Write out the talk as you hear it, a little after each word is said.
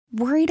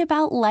Worried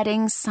about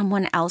letting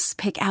someone else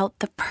pick out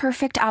the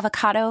perfect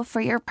avocado for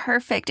your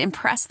perfect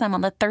impress them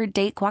on the third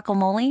date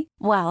guacamole?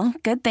 Well,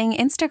 good thing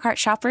Instacart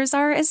shoppers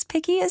are as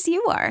picky as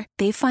you are.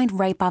 They find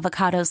ripe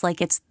avocados like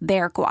it's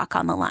their guac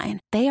on the line.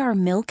 They are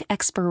milk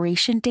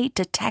expiration date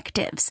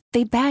detectives.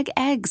 They bag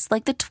eggs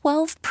like the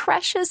 12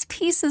 precious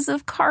pieces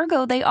of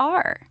cargo they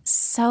are.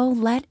 So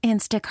let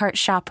Instacart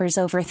shoppers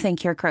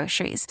overthink your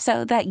groceries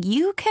so that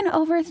you can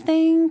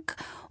overthink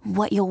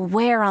what you'll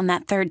wear on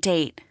that third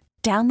date.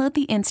 Download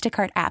the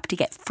Instacart app to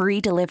get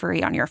free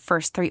delivery on your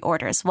first 3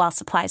 orders while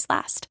supplies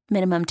last.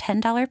 Minimum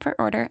 $10 per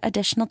order.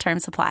 Additional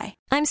terms apply.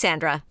 I'm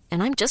Sandra,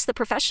 and I'm just the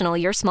professional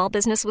your small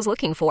business was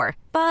looking for.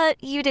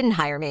 But you didn't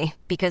hire me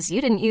because you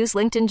didn't use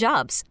LinkedIn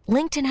Jobs.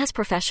 LinkedIn has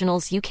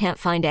professionals you can't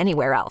find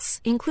anywhere else,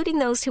 including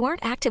those who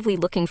aren't actively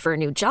looking for a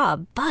new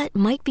job, but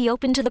might be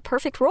open to the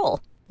perfect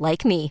role,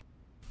 like me.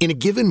 In a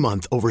given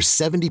month, over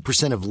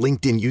 70% of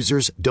LinkedIn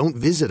users don't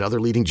visit other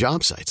leading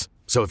job sites.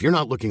 So if you're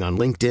not looking on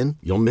LinkedIn,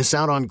 you'll miss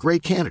out on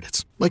great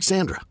candidates like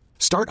Sandra.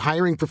 Start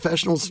hiring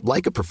professionals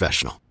like a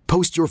professional.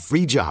 Post your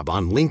free job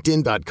on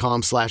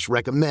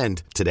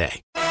linkedin.com/recommend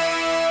today.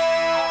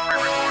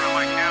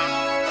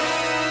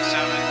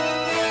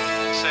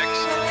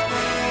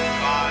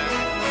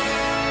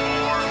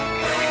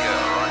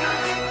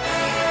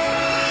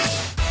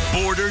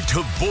 Border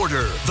to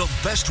Border, the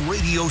best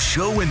radio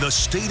show in the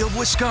state of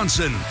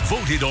Wisconsin.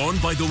 Voted on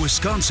by the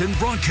Wisconsin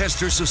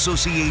Broadcasters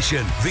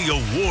Association. The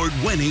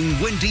award-winning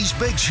Wendy's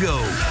Big Show.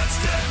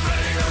 Let's get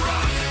ready to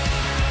rock.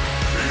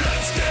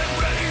 Let's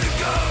get ready to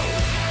go.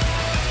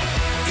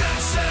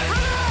 Get set.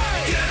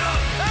 Get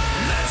up.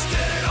 Let's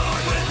get it on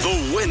with The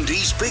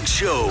Wendy's Big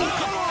Show.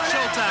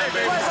 Showtime,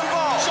 baby.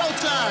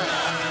 Showtime.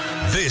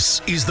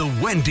 This is the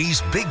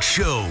Wendy's Big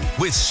Show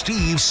with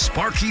Steve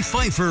Sparky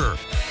Pfeiffer,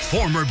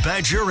 former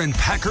Badger and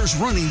Packers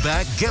running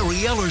back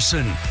Gary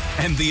Ellerson,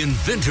 and the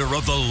inventor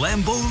of the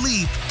Lambeau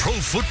Leap, Pro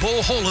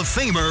Football Hall of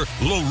Famer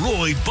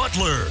Leroy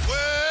Butler.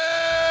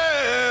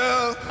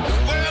 Well,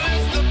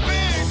 it's the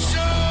big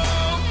show.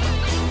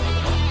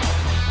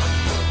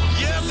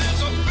 Yes,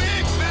 it's a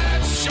big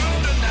bad show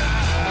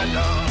tonight.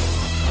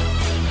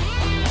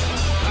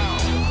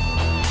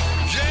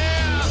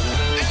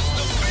 Yeah, it's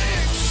the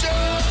big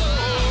show.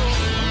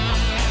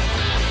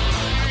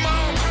 Come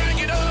on,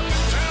 crank it up and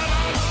turn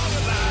on all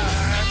the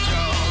lights,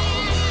 y'all.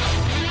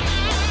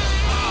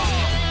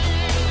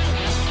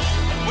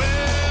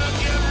 Well,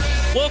 get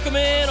ready. Welcome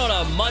in on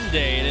a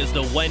Monday. It is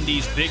the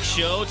Wendy's Big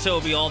Show.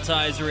 Tobi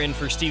Altizer in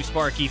for Steve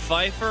Sparky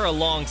Pfeiffer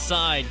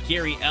alongside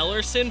Gary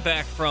Ellerson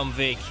back from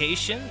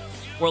vacation.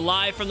 We're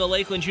live from the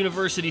Lakeland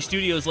University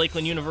studios.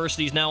 Lakeland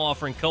University is now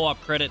offering co-op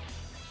credit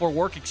for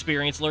work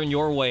experience. Learn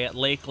your way at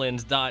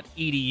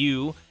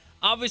lakeland.edu.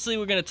 Obviously,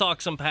 we're going to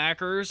talk some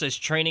Packers as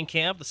training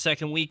camp. The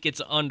second week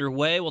gets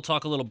underway. We'll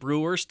talk a little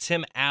Brewers.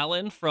 Tim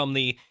Allen from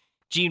the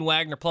Gene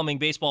Wagner Plumbing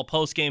Baseball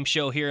postgame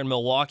show here in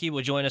Milwaukee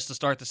will join us to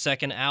start the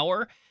second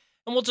hour.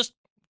 And we'll just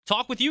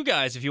talk with you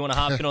guys if you want to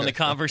hop in on the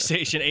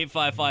conversation.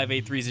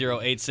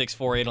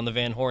 855-830-8648 on the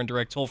Van Horn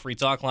Direct toll-free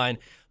talk line.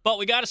 But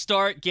we got to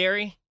start.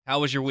 Gary,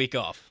 how was your week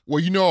off?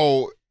 Well,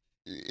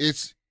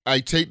 I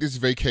take this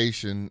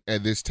vacation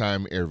at this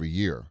time every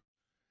year.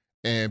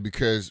 And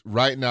because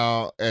right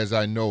now, as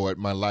I know it,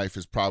 my life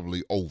is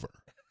probably over,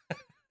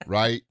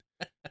 right?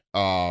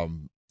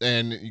 And,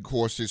 of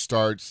course, it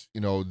starts,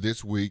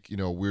 this week.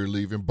 We're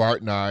leaving.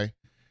 Bart and I,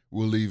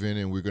 we're leaving,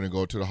 and we're going to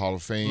go to the Hall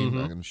of Fame.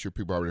 Mhm. I'm sure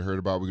people already heard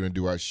about it. We're going to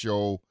do our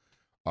show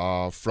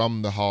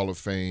from the Hall of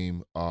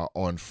Fame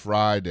on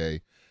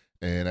Friday.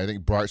 And I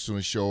think Bart's doing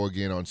a show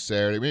again on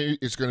Saturday. I mean,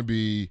 it's going to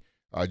be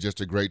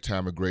just a great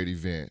time, a great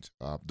event.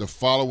 The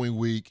following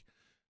week,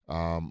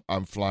 I'm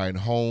flying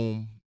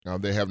home.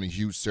 They're having a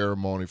huge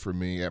ceremony for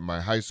me at my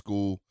high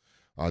school.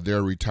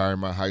 They're retiring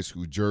my high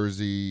school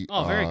jersey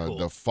very cool.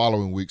 the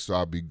following week, so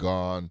I'll be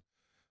gone.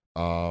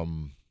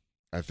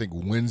 I think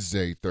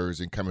Wednesday,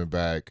 Thursday, coming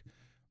back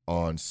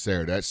on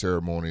Saturday. That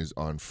ceremony is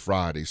on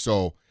Friday.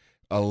 So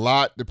a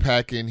lot to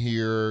pack in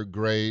here.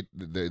 Great.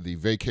 The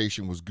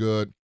vacation was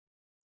good.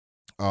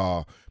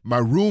 My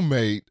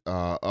roommate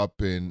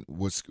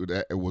was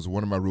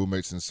one of my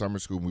roommates in summer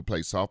school. We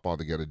played softball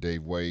together,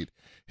 Dave Wade.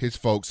 His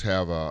folks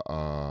have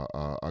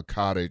a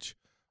cottage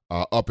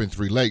up in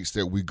Three Lakes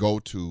that we go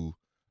to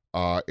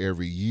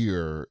every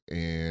year,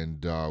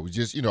 and we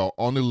just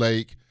on the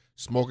lake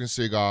smoking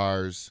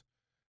cigars.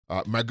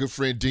 My good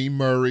friend Dean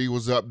Murray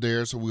was up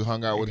there, so we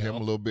hung out with him a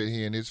little bit,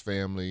 he and his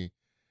family,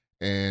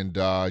 and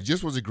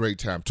just was a great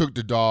time. Took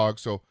the dog,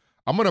 so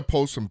I'm going to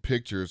post some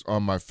pictures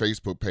on my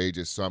Facebook page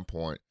at some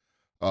point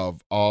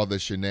of all the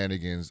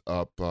shenanigans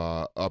up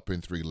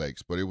in Three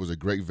Lakes. But it was a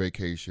great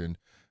vacation,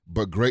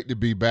 but great to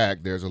be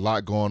back. There's a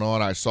lot going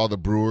on. I saw the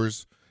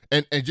Brewers,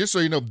 and just so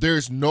you know,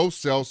 there's no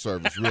cell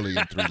service really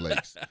in Three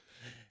Lakes.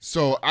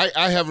 So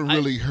I haven't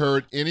really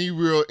heard any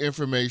real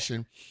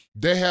information.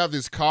 They have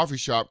this coffee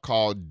shop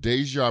called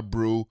Deja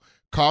Brew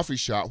Coffee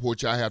Shop,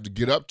 which I have to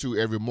get up to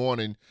every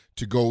morning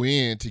to go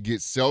in to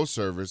get cell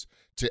service.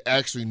 to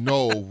actually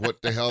know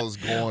what the hell is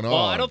going on.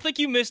 Well, I don't think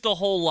you missed a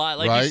whole lot.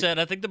 Like you said,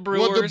 I think the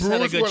Brewers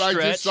had a good stretch.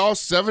 I just saw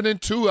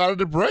 7-2 out of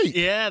the break.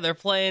 Yeah, they're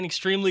playing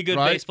extremely good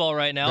baseball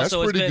right now. That's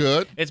so pretty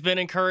good. It's been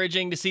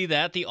encouraging to see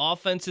that. The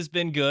offense has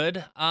been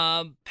good.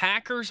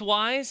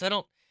 Packers-wise,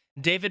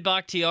 David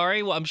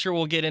Bakhtiari, well, I'm sure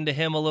we'll get into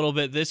him a little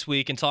bit this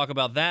week and talk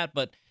about that,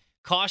 but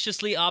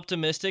cautiously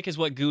optimistic is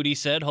what Goody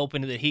said,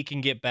 hoping that he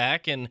can get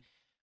back. And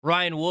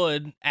Ryan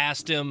Wood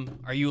asked him,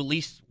 are you at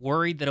least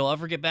worried that he'll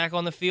ever get back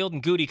on the field?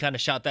 And Goody kind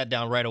of shot that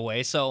down right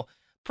away. So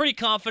pretty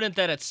confident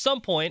that at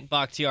some point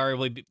Bakhtiari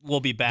will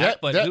be back,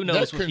 but who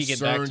knows if he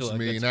get back to a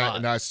good spot.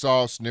 And I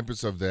saw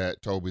snippets of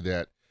that, Toby,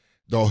 that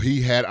though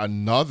he had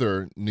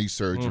another knee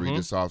surgery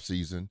this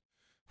offseason,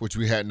 which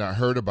we had not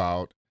heard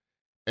about,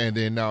 and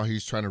then now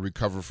he's trying to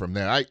recover from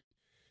that.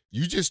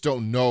 You just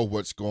don't know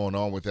what's going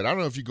on with it. I don't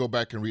know if you go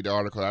back and read the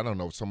article. I don't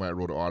know if somebody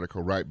wrote an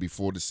article right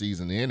before the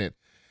season ended.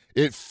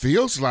 It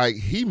feels like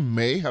he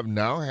may have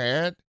now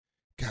had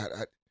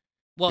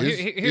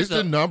here's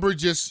the number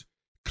just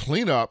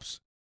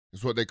cleanups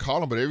is what they call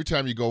them, but every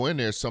time you go in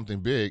there, something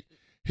big.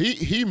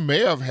 He may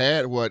have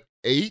had,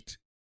 6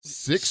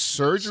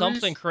 surgeries?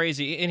 Something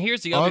crazy. And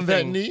here's the other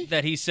thing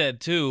that he said,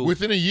 too.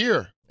 Within a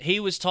year. He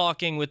was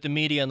talking with the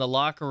media in the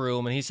locker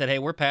room, and he said, hey,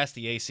 we're past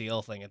the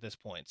ACL thing at this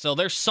point. So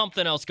there's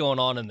something else going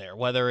on in there,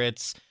 whether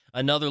it's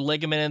another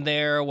ligament in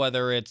there,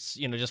 whether it's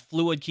just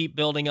fluid keep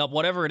building up,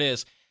 whatever it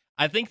is.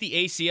 I think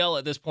the ACL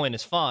at this point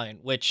is fine,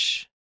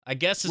 which I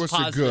guess is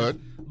positive.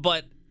 Good.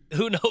 But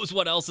who knows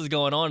what else is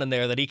going on in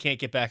there that he can't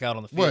get back out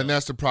on the field. Well, and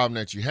that's the problem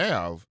that you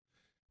have.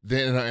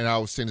 Then, and I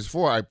was saying this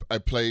before, I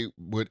played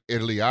with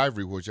Italy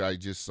Ivory, which I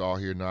just saw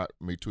here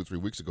maybe 2 or 3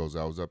 weeks ago.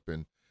 So I was up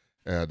in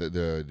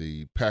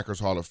the Packers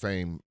Hall of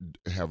Fame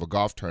have a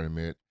golf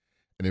tournament,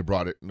 and they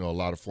brought a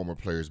lot of former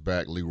players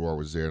back. Leroy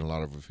was there and a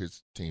lot of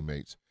his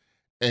teammates.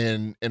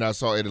 And I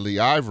saw Italy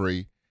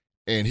Ivory,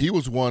 and he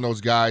was one of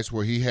those guys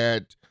where he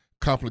had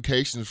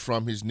complications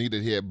from his knee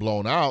that he had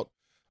blown out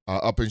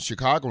up in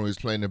Chicago when he was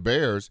playing the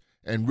Bears,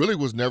 and really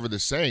was never the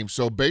same.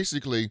 So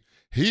basically,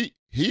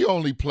 he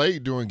only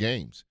played during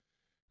games.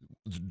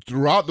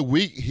 Throughout the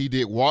week, he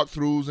did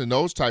walkthroughs and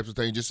those types of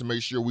things just to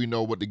make sure we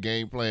know what the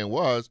game plan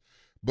was,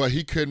 but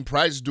he couldn't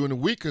practice during the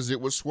week because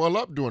it would swell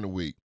up during the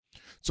week.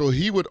 So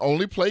he would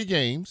only play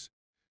games,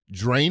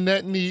 drain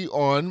that knee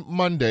on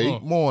Monday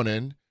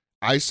morning,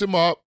 ice him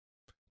up,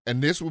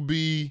 and this will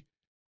be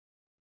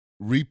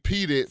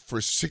repeated for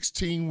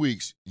 16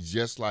 weeks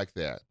just like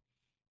that.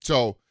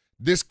 So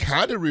this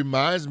kind of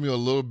reminds me a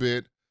little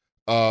bit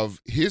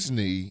of his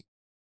knee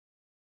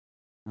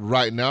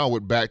right now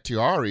with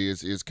Bakhtiari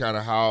is kind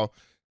of how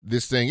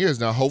this thing is.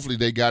 Now, hopefully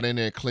they got in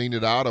there and cleaned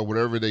it out or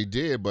whatever they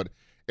did, but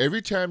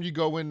every time you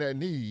go in that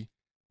knee,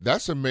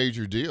 that's a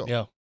major deal.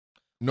 Yeah.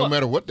 No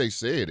matter what they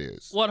say it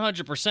is.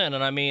 100%.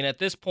 And I mean, at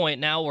this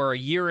point now we're a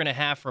year and a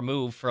half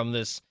removed from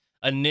this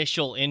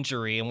initial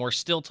injury, and we're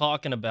still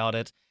talking about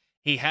it.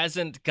 He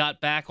hasn't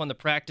got back on the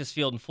practice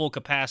field in full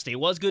capacity. It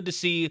was good to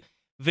see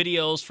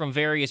videos from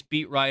various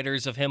beat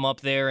writers of him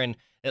up there and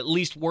at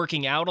least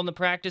working out on the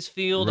practice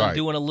field and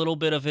doing a little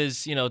bit of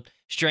his,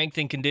 strength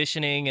and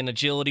conditioning and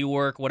agility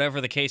work,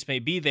 whatever the case may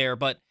be there.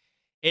 But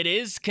it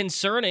is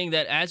concerning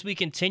that as we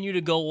continue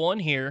to go on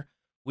here,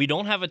 we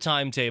don't have a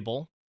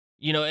timetable,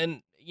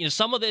 and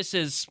some of this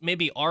is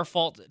maybe our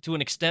fault to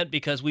an extent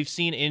because we've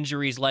seen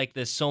injuries like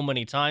this so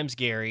many times,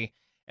 Gary,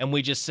 and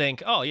we just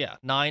think, oh, yeah,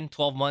 9,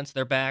 12 months,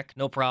 they're back,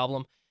 no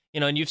problem.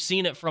 And you've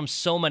seen it from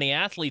so many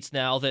athletes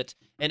now that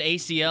an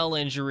ACL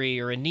injury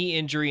or a knee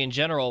injury in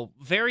general,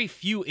 very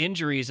few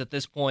injuries at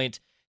this point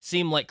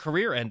seem like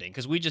career-ending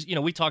because we just,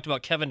 we talked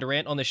about Kevin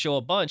Durant on the show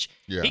a bunch.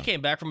 Yeah. He came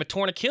back from a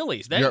torn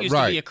Achilles. That used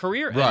to be a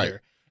career-ender. Right.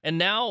 And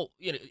now,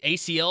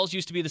 ACLs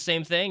used to be the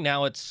same thing.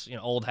 Now it's,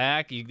 old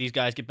hack. These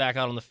guys get back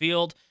out on the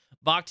field.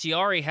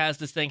 Bakhtiari has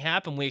this thing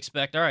happen. We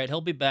expect, all right,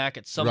 he'll be back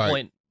at some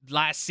point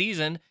last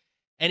season,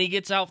 and he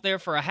gets out there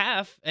for a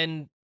half,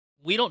 and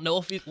we don't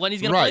know when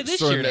he's going to play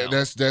this year now.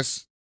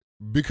 That's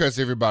because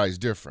everybody's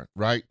different,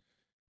 right?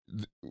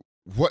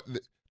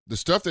 The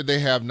stuff that they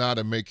have now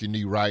to make your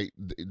knee right,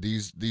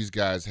 these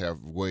guys have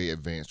way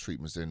advanced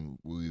treatments than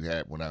we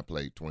had when I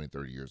played 20,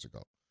 30 years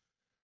ago.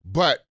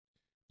 But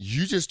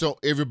you just don't,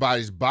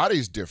 everybody's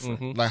body's different.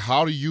 Mm-hmm. Like,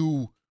 how do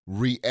you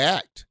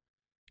react?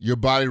 Your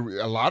body,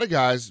 a lot of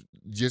guys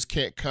just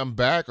can't come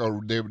back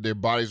or their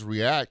bodies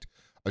react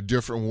a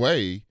different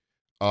way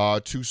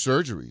to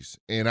surgeries.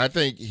 And I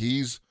think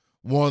he's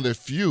one of the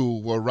few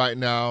where right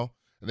now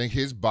I think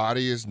his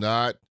body is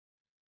not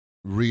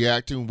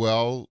reacting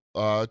well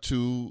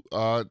to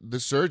the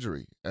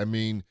surgery. I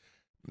mean,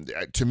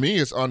 to me,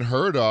 it's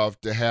unheard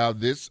of to have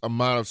this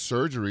amount of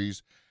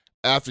surgeries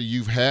after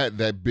you've had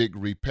that big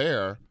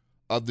repair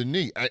of the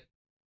knee.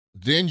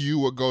 Then you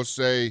would go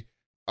say,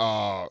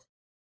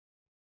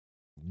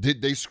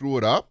 did they screw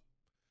it up?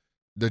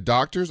 The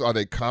doctors, are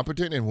they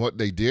competent in what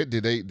they did?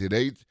 Did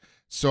they?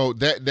 So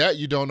that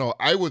you don't know.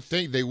 I would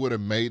think they would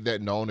have made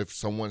that known if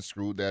someone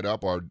screwed that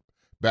up, or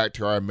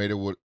Bakhtiari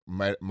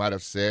might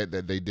have said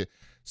that they did.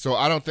 So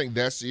I don't think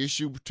that's the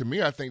issue. To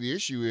me, I think the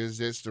issue is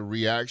it's the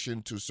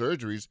reaction to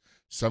surgeries.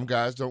 Some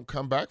guys don't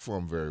come back from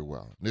them very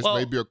well. This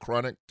may be a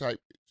chronic type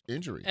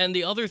injury. And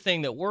the other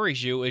thing that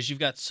worries you is you've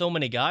got so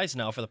many guys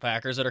now for the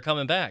Packers that are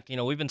coming back. You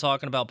know, we've been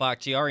talking about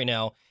Bakhtiari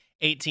now,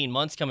 18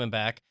 months coming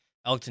back.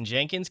 Elgton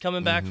Jenkins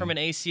coming back from an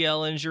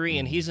ACL injury,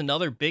 and he's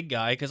another big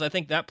guy because I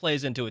think that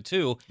plays into it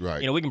too.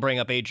 Right. You know, we can bring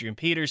up Adrian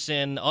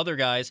Peterson, other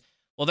guys.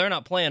 Well, they're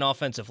not playing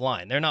offensive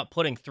line. They're not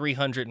putting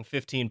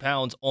 315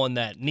 pounds on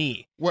that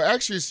knee. Well,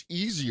 actually, it's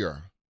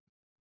easier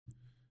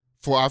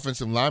for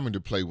offensive linemen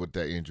to play with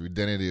that injury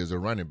than it is a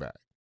running back.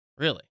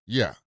 Really?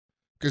 Yeah.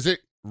 Because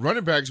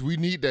running backs, we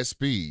need that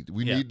speed.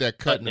 We need that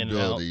cutting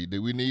ability.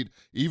 We need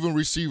even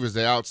receivers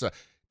that outside.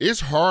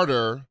 It's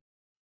harder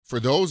for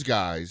those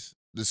guys,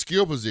 the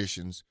skill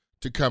positions,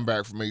 to come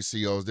back from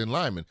ACLs than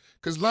linemen.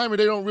 Because linemen,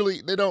 they don't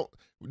need the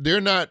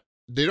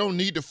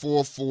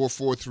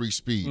 4.4-4.3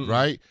 speed,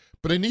 right?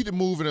 But they need to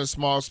move in a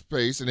small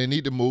space, and they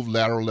need to move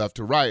lateral left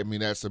to right. I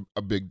mean, that's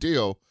a big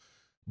deal.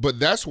 But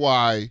that's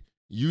why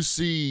you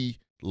see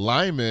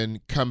linemen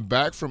come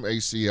back from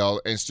ACL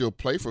and still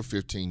play for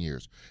 15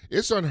 years.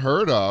 It's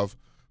unheard of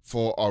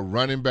for a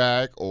running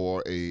back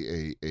or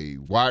a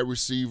wide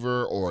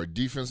receiver or a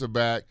defensive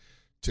back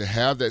to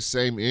have that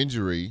same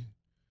injury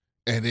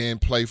and then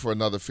play for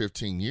another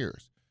 15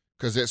 years.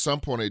 Because at some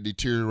point it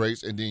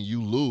deteriorates, and then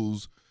you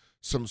lose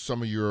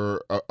some of your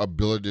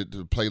ability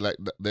to play like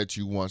that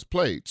you once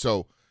played.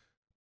 So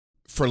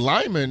for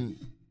linemen,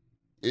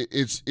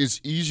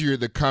 it's easier.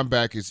 The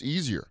comeback is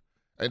easier.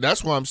 And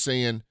that's why I'm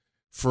saying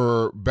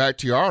for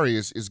Bakhtiari,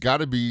 it's got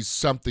to be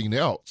something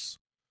else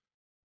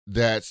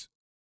that's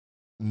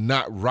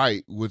not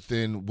right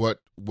within what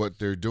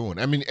they're doing.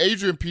 I mean,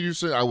 Adrian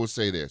Peterson, I would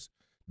say this.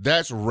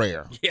 That's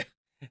rare. Yeah.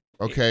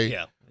 Okay?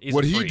 Yeah.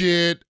 What he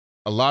did,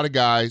 a lot of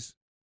guys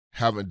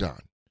haven't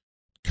done.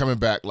 Coming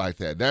back like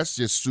that. That's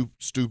just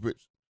stupid,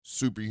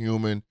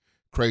 superhuman,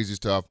 crazy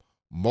stuff.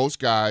 Most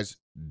guys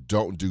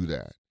don't do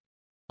that.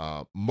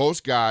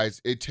 Most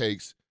guys, it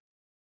takes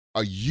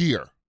a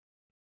year,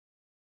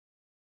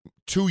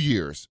 2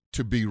 years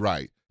to be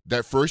right.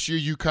 That first year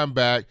you come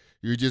back,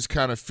 you're just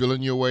kind of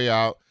filling your way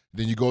out.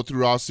 Then you go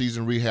through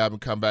all-season rehab and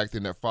come back.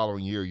 Then that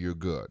following year, you're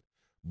good.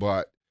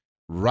 But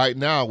right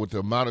now, with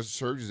the amount of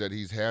surgeries that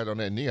he's had on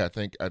that knee, I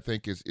think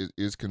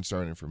is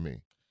concerning for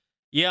me.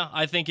 Yeah,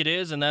 I think it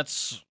is, and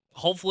that's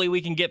hopefully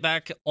we can get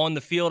back on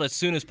the field as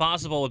soon as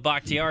possible with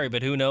Bakhtiari,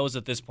 but who knows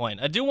at this point.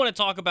 I do want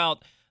to talk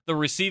about the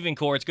receiving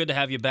core. It's good to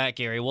have you back,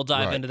 Gary. We'll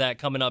dive into that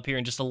coming up here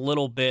in just a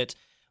little bit.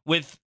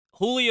 With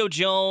Julio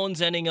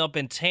Jones ending up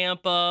in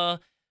Tampa,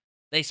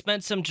 they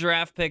spent some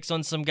draft picks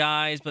on some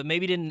guys, but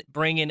maybe didn't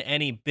bring in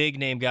any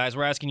big-name guys.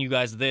 We're asking you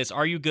guys this.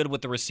 Are you good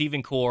with the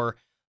receiving core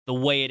the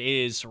way it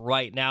is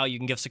right now? You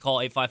can give us a call,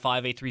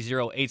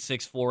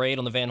 855-830-8648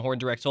 on the Van Horn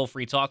Direct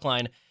toll-free talk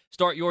line.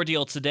 Start your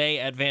deal today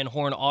at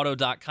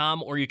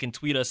vanhornauto.com, or you can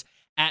tweet us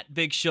at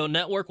Big Show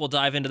Network. We'll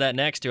dive into that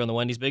next here on the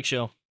Wendy's Big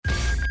Show.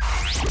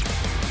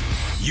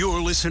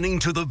 You're listening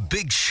to the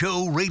Big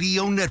Show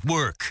Radio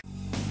Network.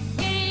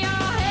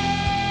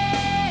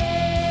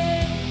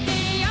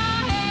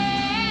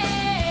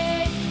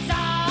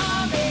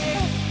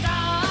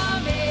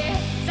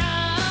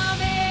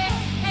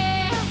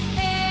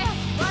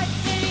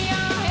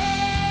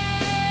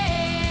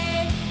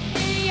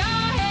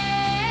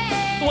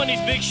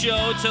 Wendy's Big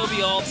Show,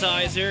 Tobi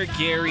Altizer,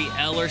 Gary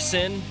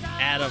Ellerson,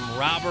 Adam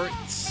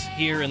Roberts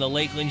here in the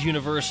Lakeland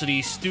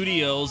University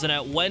studios. And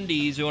at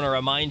Wendy's, we want to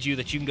remind you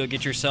that you can go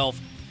get yourself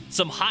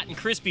some hot and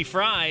crispy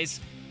fries.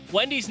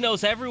 Wendy's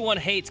knows everyone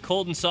hates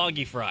cold and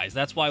soggy fries.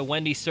 That's why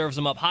Wendy's serves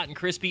them up hot and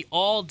crispy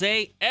all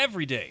day,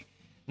 every day.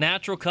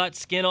 Natural cut,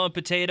 skin-on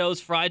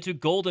potatoes, fried to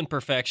golden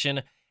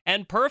perfection,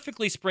 and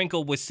perfectly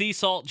sprinkled with sea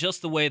salt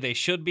just the way they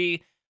should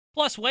be.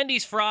 Plus,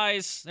 Wendy's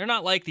fries, they're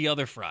not like the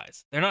other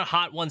fries. They're not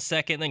hot 1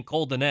 second and then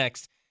cold the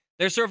next.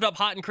 They're served up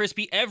hot and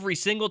crispy every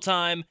single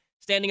time,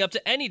 standing up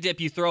to any dip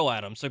you throw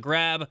at them. So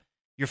grab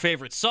your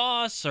favorite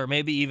sauce or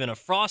maybe even a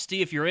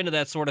Frosty if you're into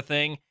that sort of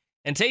thing,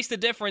 and taste the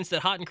difference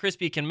that hot and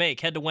crispy can make.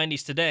 Head to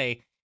Wendy's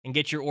today and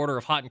get your order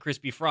of hot and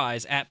crispy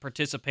fries at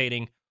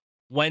participating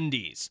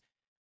Wendy's.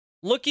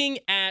 Looking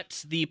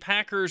at the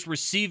Packers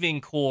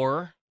receiving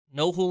core,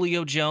 no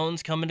Julio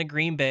Jones coming to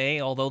Green Bay,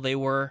 although they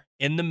were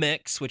in the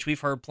mix, which we've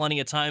heard plenty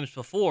of times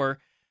before.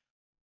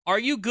 Are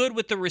you good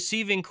with the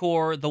receiving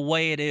core the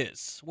way it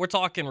is? We're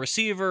talking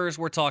receivers,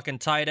 we're talking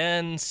tight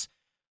ends,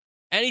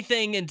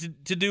 anything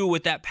to do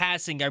with that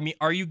passing. I mean,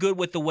 are you good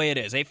with the way it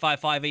is?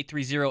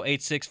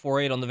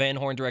 855-830-8648 on the Van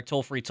Horn Direct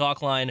toll-free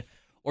talk line,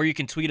 or you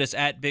can tweet us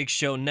at Big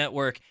Show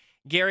Network.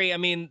 Gary, I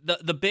mean,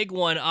 the big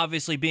one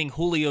obviously being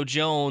Julio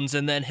Jones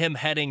and then him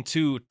heading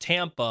to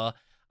Tampa.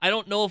 I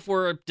don't know if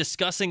we're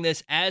discussing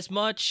this as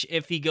much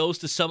if he goes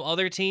to some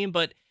other team,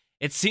 but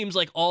it seems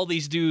like all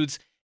these dudes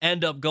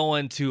end up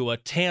going to a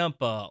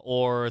Tampa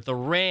or the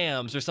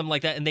Rams or something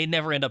like that, and they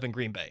never end up in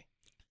Green Bay.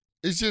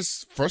 It's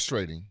just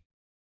frustrating,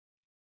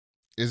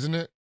 isn't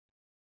it?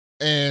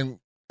 And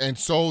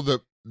so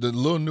the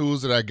little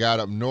news that I got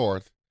up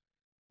north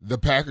the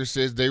Packers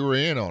says they were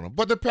in on him.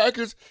 But the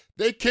Packers,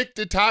 they kick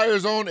the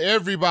tires on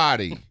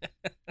everybody.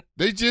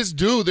 They just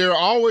do. They're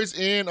always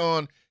in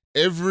on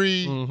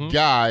every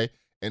guy,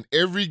 and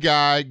every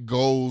guy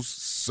goes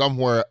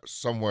somewhere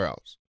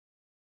else.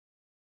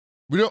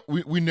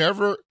 We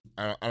never,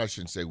 I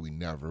shouldn't say we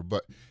never,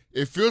 but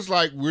it feels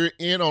like we're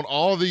in on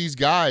all these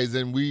guys,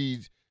 and we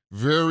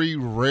very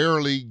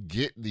rarely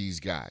get these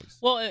guys.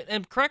 Well,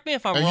 and correct me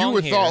if I'm wrong here. And you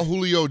would here. thought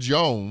Julio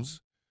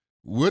Jones,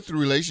 with the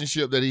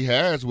relationship that he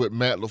has with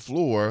Matt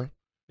LaFleur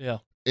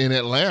in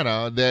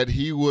Atlanta, that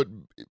he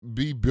would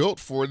be built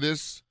for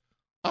this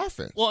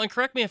offense. Well, and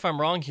correct me if I'm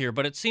wrong here,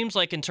 but it seems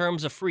like in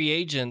terms of free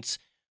agents,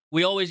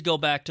 we always go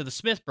back to the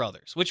Smith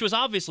brothers, which was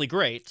obviously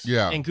great.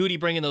 Yeah. And Goody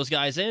bringing those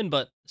guys in,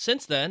 but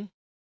since then,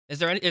 is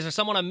there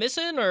someone I'm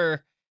missing,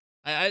 or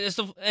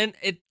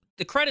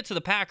the credit to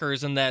the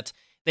Packers in that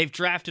they've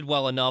drafted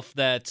well enough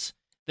that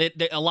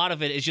a lot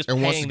of it is just and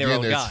paying their own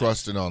once again, guys. they're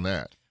trusting on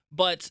that.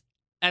 But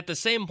at the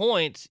same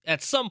point,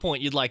 at some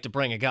point, you'd like to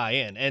bring a guy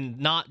in, and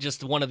not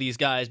just one of these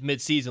guys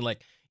mid-season.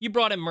 Like, you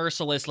brought in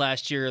Merciless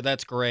last year,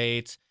 that's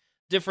great.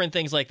 Different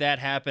things like that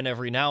happen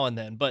every now and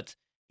then, but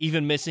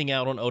even missing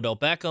out on Odell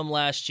Beckham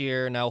last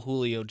year, now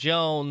Julio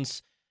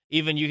Jones.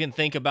 Even you can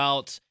think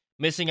about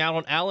missing out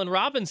on Allen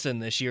Robinson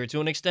this year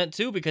to an extent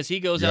too, because he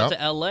goes out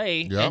to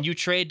L.A. and you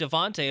trade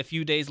Devontae a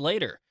few days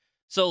later.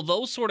 So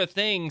those sort of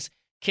things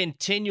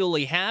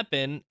continually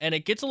happen, and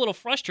it gets a little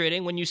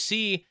frustrating when you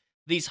see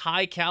these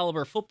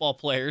high-caliber football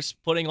players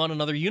putting on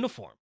another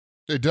uniform.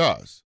 It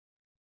does,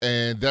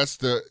 and that's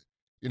the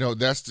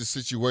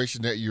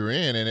situation that you're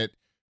in, and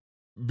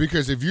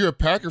because if you're a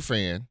Packer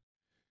fan,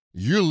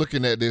 you're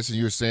looking at this and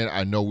you're saying,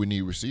 I know we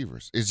need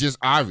receivers. It's just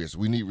obvious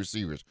we need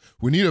receivers.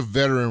 We need a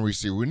veteran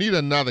receiver. We need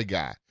another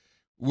guy.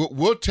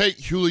 We'll take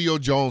Julio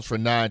Jones for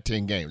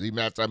 9-10 games. He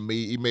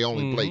may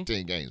only play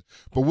 10 games,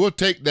 but we'll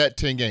take that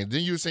 10 games.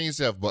 Then you're saying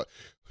yourself, but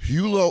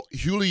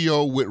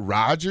Julio with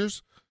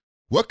Rodgers,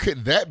 what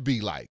could that be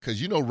like?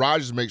 Because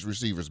Rodgers makes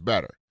receivers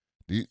better.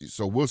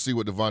 So we'll see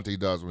what Devontae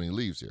does when he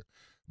leaves here.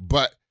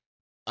 But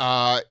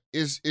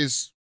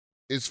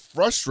it's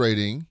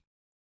frustrating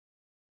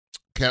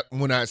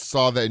when I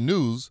saw that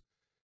news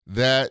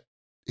that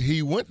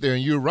he went there,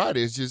 and you're right.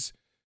 It just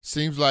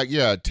seems like,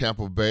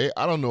 Tampa Bay.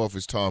 I don't know if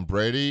it's Tom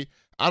Brady.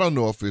 I don't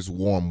know if it's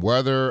warm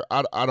weather.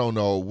 I don't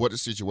know what the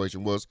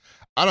situation was.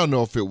 I don't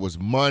know if it was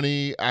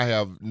money. I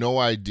have no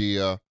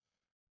idea.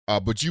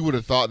 But you would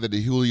have thought that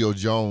the Julio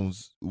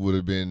Jones would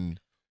have been.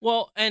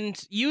 Well, and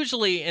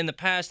usually in the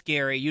past,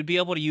 Gary, you'd be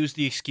able to use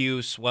the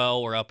excuse,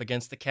 well, we're up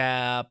against the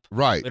cap.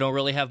 Right. We don't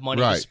really have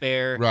money to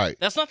spare. Right.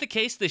 That's not the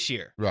case this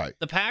year. Right.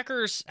 The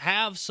Packers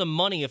have some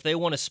money if they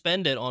want to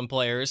spend it on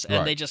players,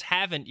 and they just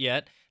haven't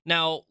yet.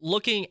 Now,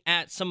 looking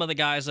at some of the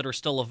guys that are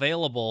still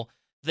available,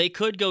 they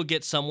could go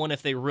get someone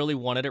if they really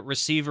wanted it.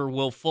 Receiver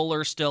Will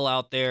Fuller still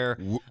out there.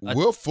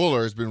 Will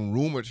Fuller has been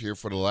rumored here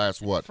for the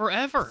last,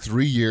 forever.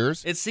 3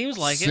 years? It seems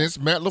like since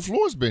Matt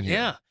LaFleur's been here.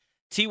 Yeah.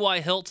 T.Y.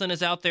 Hilton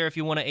is out there if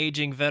you want an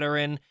aging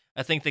veteran.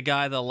 I think the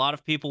guy that a lot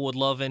of people would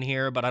love in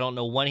here, but I don't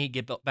know when he'd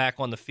get back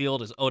on the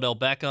field, is Odell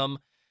Beckham.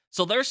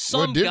 So there's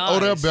some didn't guys.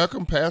 Odell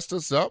Beckham pass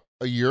us up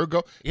a year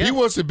ago? Yeah. He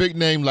was a big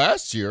name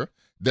last year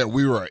that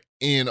we were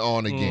in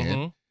on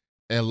again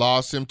and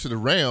lost him to the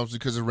Rams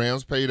because the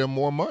Rams paid him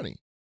more money.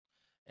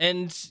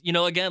 And,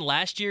 again,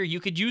 last year you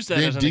could use that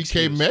then as an DK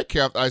excuse.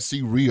 Metcalf, I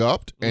see,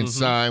 re-upped and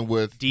signed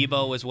with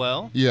Debo as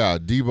well. Yeah,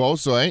 Debo.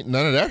 So ain't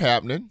none of that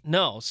happening.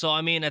 No. So,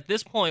 at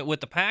this point with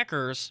the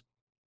Packers,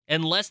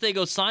 unless they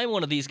go sign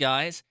one of these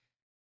guys,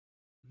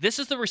 this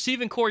is the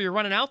receiving core you're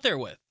running out there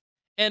with.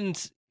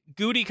 And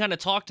Goody kind of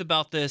talked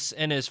about this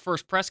in his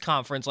first press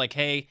conference, like,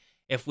 hey,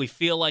 if we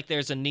feel like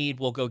there's a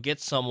need, we'll go get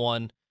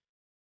someone.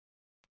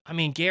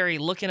 Gary,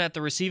 looking at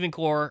the receiving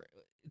core,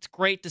 it's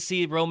great to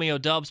see Romeo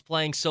Doubs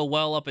playing so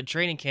well up in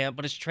training camp,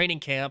 but it's training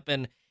camp,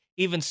 and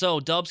even so,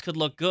 Doubs could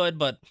look good,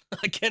 but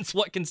against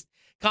what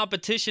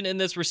competition in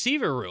this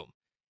receiver room?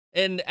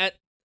 And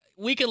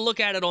we can look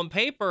at it on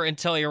paper and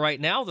tell you right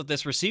now that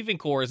this receiving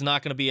core is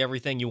not going to be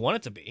everything you want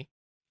it to be.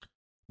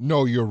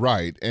 No, you're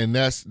right, and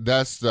that's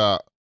the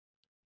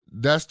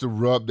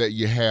rub that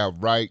you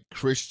have, right?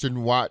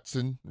 Christian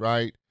Watson,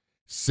 right?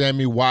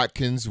 Sammy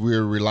Watkins,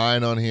 we're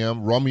relying on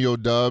him. Romeo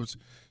Doubs,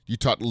 you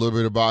talked a little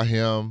bit about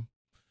him.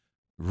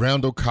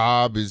 Randall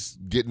Cobb is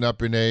getting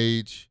up in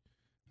age.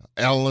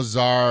 Alan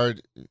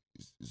Lazard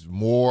is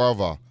more of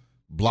a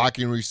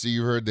blocking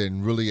receiver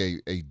than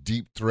really a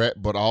deep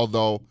threat, but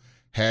although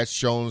has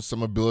shown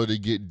some ability to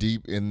get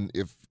deep in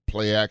if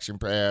play action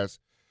pass.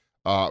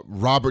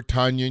 Robert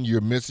Tonyan,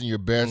 you're missing your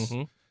best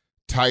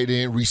tight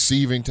end,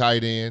 receiving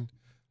tight end.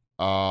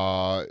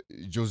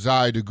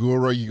 Josiah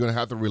Deguara, you're going to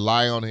have to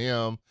rely on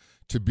him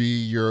to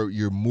be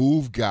your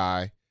move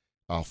guy,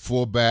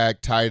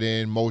 fullback, tight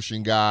end,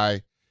 motion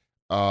guy.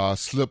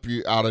 Slip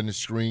you out on the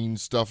screen,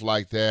 stuff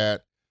like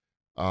that.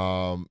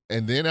 And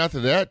then after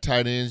that,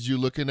 tight ends, you're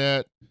looking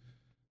at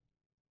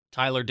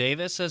Tyler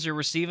Davis as your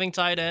receiving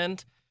tight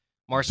end.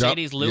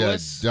 Mercedes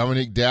Lewis. Yeah,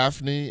 Dominic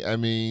Daphne.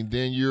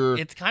 Then you're...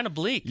 It's kind of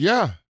bleak.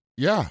 Yeah.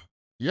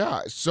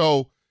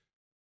 So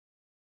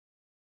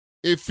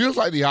it feels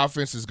like the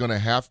offense is going to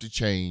have to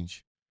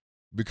change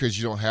because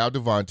you don't have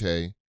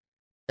Devontae,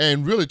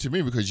 and really to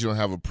me because you really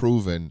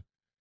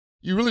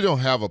don't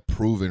have a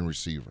proven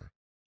receiver.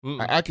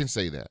 I can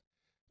say that.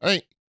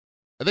 I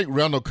think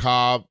Randall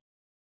Cobb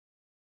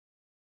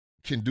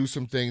can do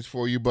some things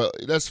for you, but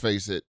let's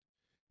face it,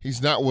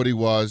 he's not what he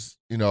was,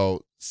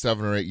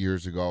 7 or 8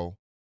 years ago.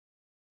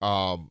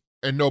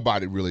 And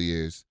nobody really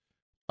is.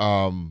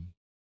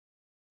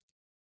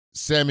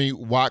 Sammy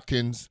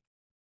Watkins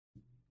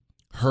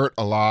hurt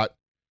a lot.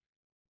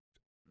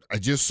 I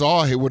just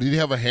saw him. Did he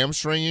have a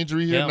hamstring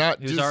injury here? Yeah,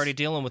 he was already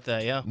dealing with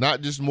that, yeah. Not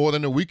just more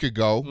than a week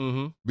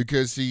ago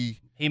because he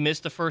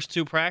missed the first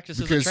 2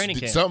 practices of training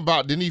camp. Something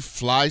about, didn't he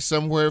fly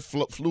somewhere,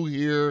 flew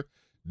here,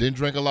 didn't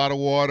drink a lot of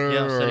water?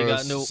 Yeah, said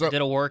he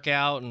did a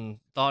workout and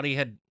thought he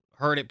had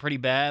hurt it pretty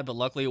bad, but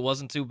luckily it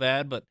wasn't too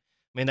bad. But,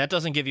 I mean, that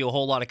doesn't give you a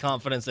whole lot of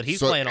confidence that he's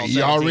playing all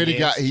 17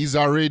 games. He's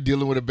already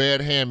dealing with a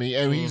bad hammy,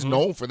 and he's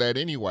known for that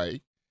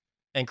anyway.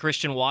 And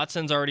Christian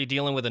Watson's already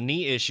dealing with a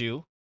knee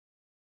issue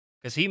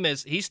because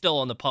he's still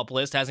on the PUP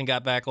list, hasn't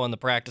got back on the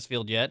practice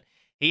field yet.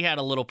 He had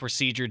a little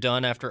procedure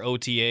done after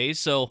OTAs.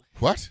 So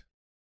what?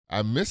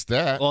 I missed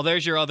that. Well,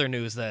 there's your other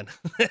news then.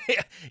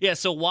 Yeah,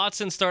 so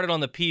Watson started on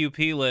the PUP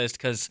list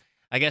because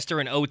I guess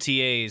during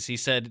OTAs, he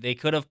said they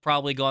could have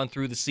probably gone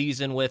through the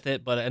season with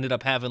it, but ended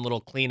up having a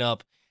little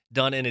cleanup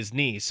done in his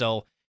knee.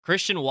 So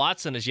Christian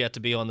Watson is yet to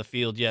be on the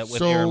field yet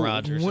with Aaron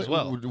Rodgers as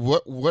well.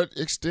 What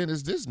extent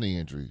is this knee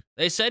injury?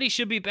 They said he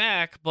should be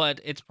back, but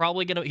it's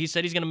probably he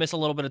said he's going to miss a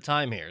little bit of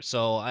time here.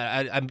 So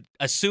I'm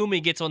assuming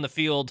he gets on the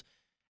field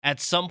at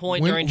some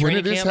point during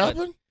training camp. When did this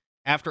happen?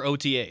 After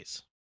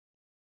OTAs.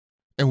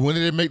 And when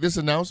did they make this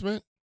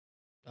announcement?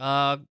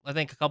 I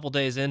think a couple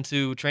days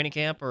into training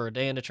camp or a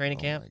day into training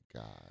camp. Oh,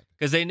 my God.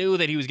 Because they knew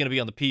that he was going to be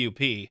on the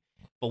PUP,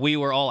 but we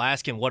were all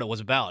asking what it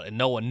was about, and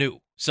no one knew.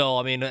 So,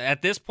 I mean,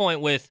 at this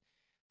point with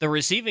the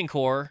receiving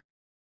core,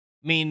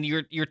 I mean,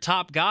 your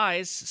top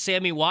guys,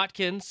 Sammy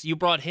Watkins, you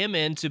brought him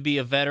in to be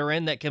a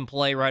veteran that can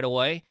play right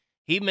away.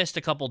 He missed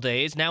a couple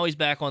days. Now he's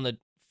back on the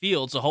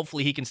field, so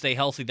hopefully he can stay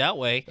healthy that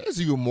way. That's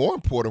even more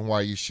important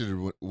why you should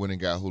have went and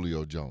got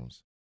Julio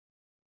Jones.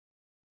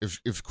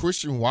 If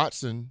Christian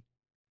Watson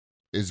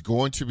is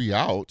going to be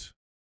out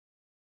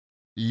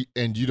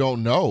and you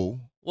don't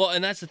know. Well,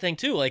 and that's the thing,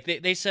 too. Like,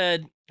 they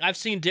said, I've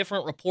seen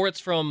different reports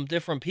from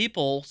different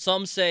people.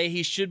 Some say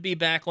he should be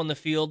back on the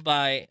field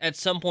at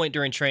some point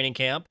during training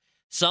camp.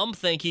 Some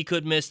think he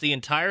could miss the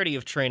entirety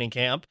of training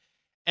camp.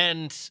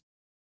 And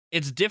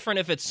it's different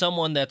if it's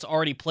someone that's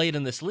already played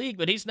in this league,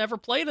 but he's never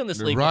played in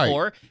this league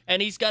before. And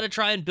he's got to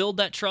try and build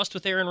that trust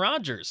with Aaron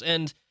Rodgers.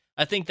 And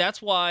I think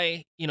that's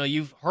why,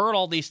 you've heard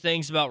all these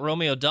things about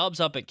Romeo Doubs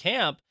up at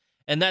camp,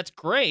 and that's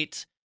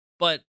great,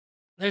 but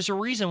there's a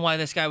reason why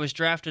this guy was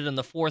drafted in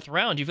the 4th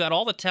round. You've got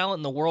all the talent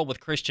in the world with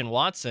Christian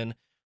Watson,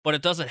 but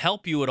it doesn't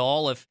help you at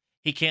all if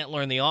he can't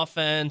learn the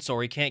offense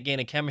or he can't gain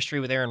a chemistry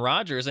with Aaron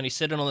Rodgers, and he's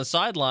sitting on the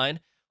sideline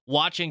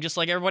watching just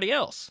like everybody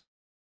else.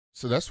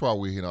 So that's why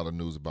we hear all the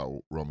news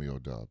about Romeo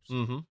Doubs.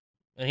 Mm-hmm.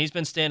 And he's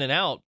been standing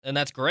out, and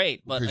that's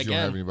great. But because again, you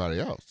don't have anybody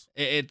else.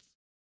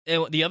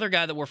 The other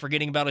guy that we're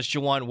forgetting about is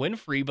Juwan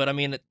Winfrey, but I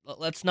mean,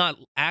 let's not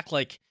act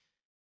like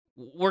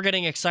we're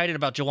getting excited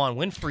about Juwan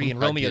Winfrey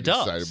and Romeo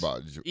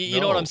Doubs.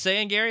 You know what I'm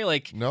saying, Gary?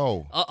 Like,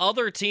 no.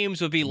 Other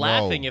teams would be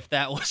laughing if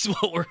that was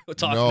what we're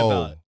talking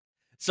about.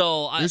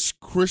 So this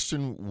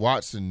Christian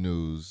Watson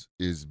news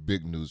is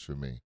big news for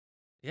me.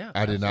 Yeah,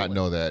 I did not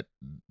know that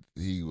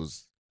he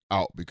was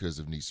out because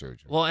of knee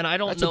surgery. Well, and I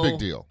don't That's know. That's a big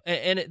deal.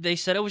 And they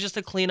said it was just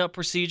a cleanup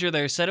procedure.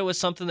 They said it was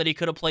something that he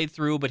could have played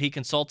through, but he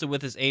consulted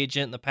with his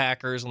agent and the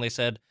Packers, and they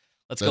said,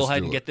 let's go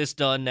ahead and get this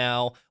done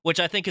now,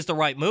 which I think is the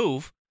right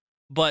move.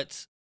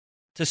 But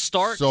to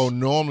start. So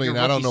normally, and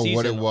I don't know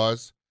what it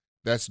was,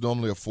 that's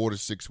normally a 4 to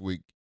 6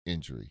 week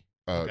injury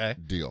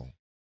deal.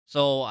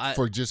 So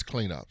for just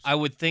cleanups. I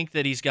would think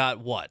that he's got,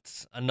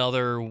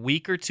 another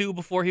week or two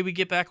before he would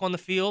get back on the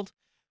field?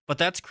 But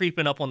that's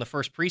creeping up on the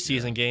first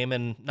preseason game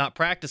and not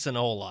practicing a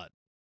whole lot.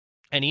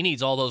 And he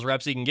needs all those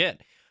reps he can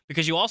get.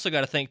 Because you also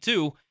got to think,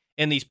 too,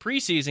 in these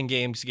preseason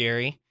games,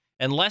 Gary,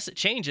 unless it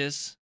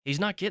changes, he's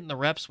not getting the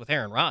reps with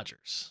Aaron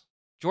Rodgers.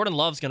 Jordan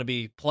Love's going to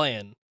be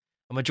playing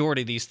a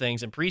majority of these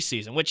things in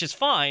preseason, which is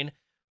fine,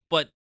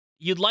 but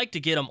you'd like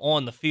to get him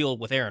on the field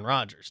with Aaron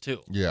Rodgers,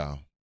 too. Yeah.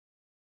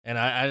 And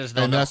I just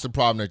don't know. And that's the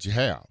problem that you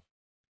have.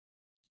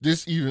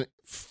 This even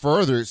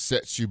further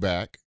sets you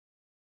back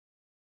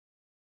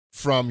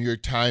from your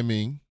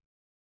timing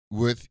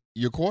with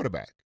your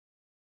quarterback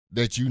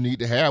that you need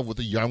to have with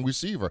a young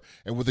receiver.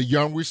 And with a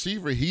young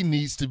receiver, he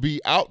needs to be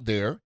out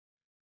there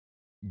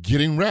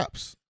getting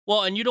reps.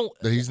 Well, and you don't...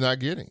 That he's not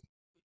getting.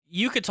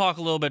 You could talk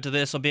a little bit to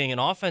this on being an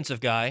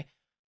offensive guy.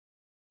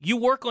 You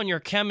work on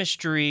your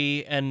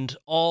chemistry and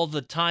all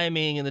the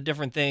timing and the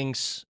different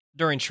things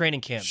during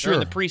training camp, during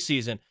the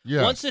preseason.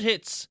 Yes. Once it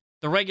hits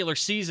the regular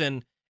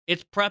season,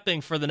 it's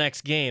prepping for the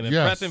next game and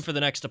prepping for the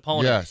next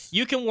opponent. Yes.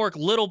 You can work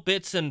little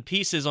bits and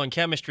pieces on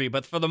chemistry,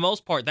 but for the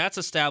most part, that's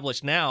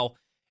established now.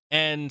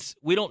 And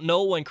we don't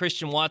know when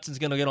Christian Watson's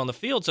going to get on the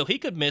field, so he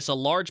could miss a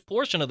large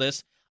portion of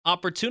this.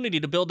 opportunity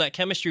to build that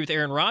chemistry with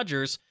Aaron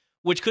Rodgers,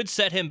 which could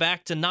set him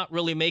back to not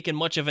really making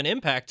much of an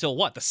impact till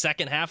the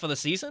second half of the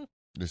season?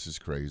 This is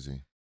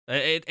crazy.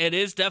 It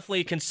is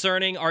definitely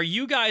concerning. Are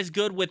you guys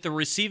good with the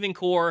receiving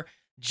core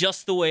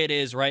just the way it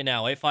is right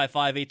now?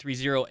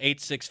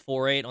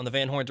 855-830-8648 on the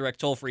Van Horn Direct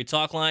toll-free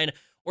talk line,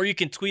 or you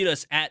can tweet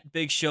us at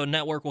Big Show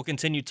Network. We'll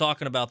continue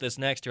talking about this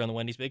next here on the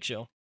Wendy's Big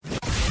Show.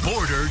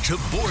 Border to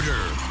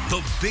Border,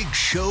 the Big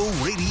Show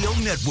Radio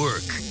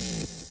Network.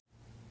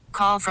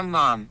 Call from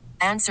mom.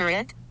 Answer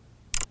it.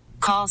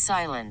 Call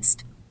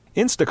silenced.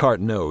 Instacart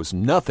knows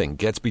nothing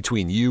gets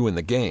between you and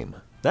the game.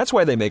 That's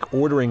why they make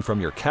ordering from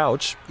your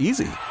couch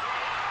easy.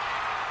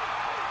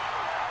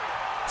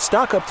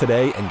 Stock up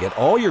today and get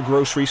all your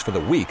groceries for the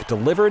week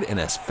delivered in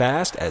as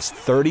fast as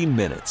 30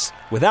 minutes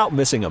without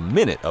missing a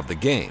minute of the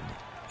game.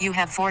 You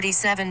have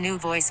 47 new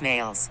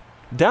voicemails.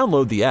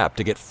 Download the app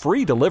to get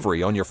free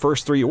delivery on your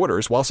first 3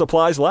 orders while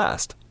supplies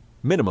last.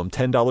 Minimum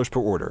 $10 per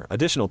order.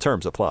 Additional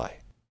terms apply.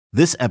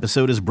 This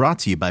episode is brought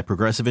to you by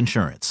Progressive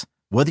Insurance.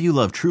 Whether you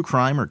love true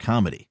crime or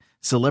comedy,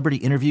 celebrity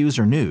interviews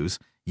or news,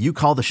 you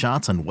call the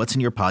shots on what's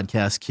in your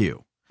podcast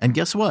queue. And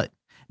guess what?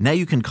 Now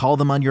you can call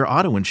them on your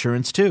auto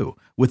insurance too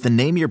with the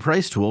Name Your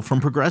Price tool from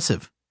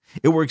Progressive.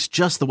 It works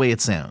just the way it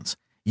sounds.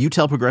 You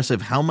tell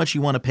Progressive how much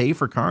you want to pay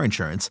for car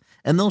insurance,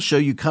 and they'll show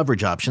you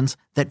coverage options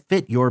that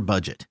fit your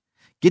budget.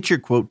 Get your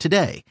quote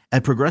today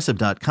at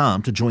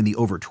Progressive.com to join the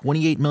over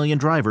 28 million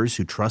drivers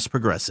who trust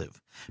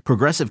Progressive.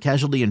 Progressive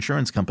Casualty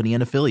Insurance Company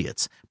and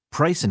Affiliates.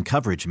 Price and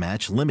coverage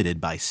match limited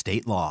by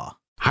state law.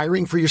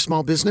 Hiring for your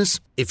small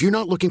business? If you're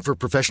not looking for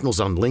professionals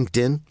on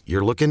LinkedIn,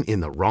 you're looking in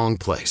the wrong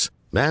place.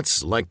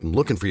 That's like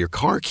looking for your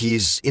car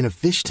keys in a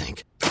fish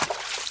tank.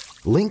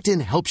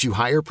 LinkedIn helps you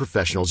hire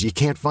professionals you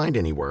can't find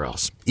anywhere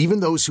else,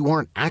 even those who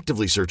aren't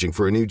actively searching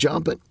for a new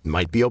job but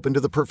might be open to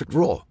the perfect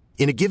role.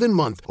 In a given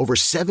month, over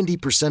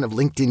 70% of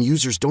LinkedIn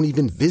users don't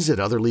even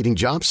visit other leading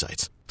job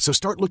sites. So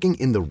start looking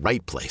in the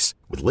right place.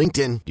 With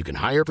LinkedIn, you can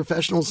hire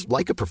professionals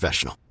like a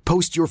professional.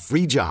 Post your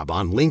free job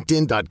on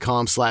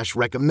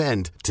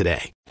linkedin.com/recommend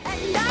today.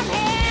 And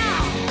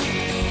I'm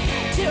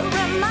here to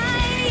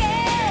remind you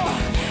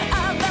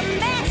of the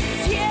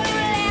mess you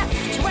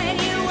left when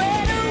you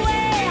went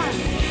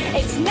away.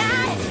 It's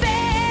not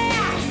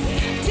fair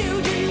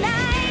to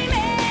deny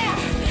me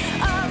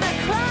of the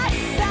cross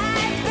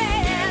I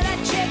bear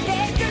that you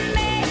gave to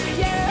me.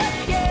 You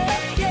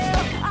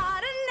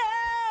ought to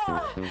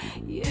know.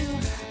 You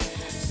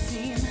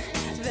seem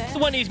The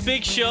Wendy's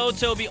Big Show,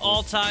 Tobi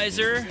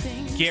Altizer,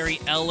 Gary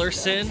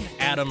Ellerson,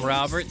 Adam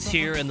Roberts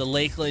here in the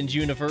Lakeland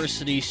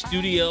University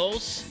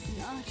studios.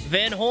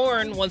 Van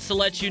Horn wants to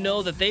let you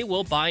know that they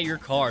will buy your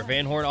car.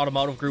 Van Horn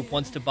Automotive Group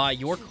wants to buy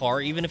your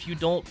car even if you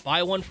don't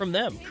buy one from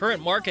them.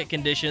 Current market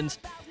conditions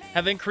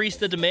have increased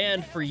the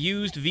demand for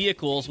used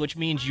vehicles, which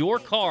means your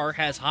car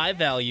has high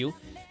value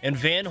and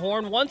Van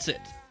Horn wants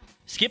it.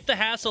 Skip the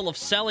hassle of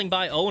selling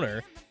by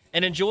owner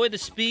and enjoy the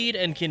speed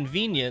and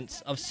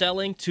convenience of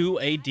selling to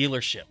a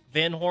dealership.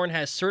 Van Horn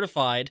has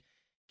certified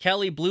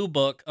Kelley Blue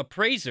Book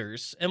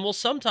appraisers and will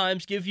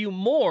sometimes give you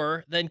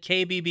more than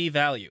KBB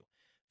value.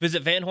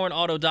 Visit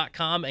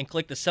vanhornauto.com and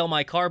click the Sell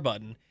My Car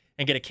button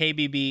and get a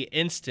KBB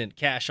instant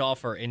cash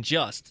offer in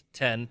just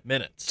 10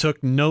 minutes.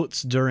 Took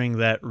notes during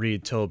that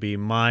read, Toby.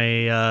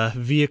 My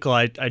vehicle,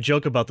 I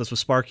joke about this with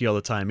Sparky all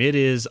the time. It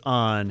is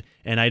on,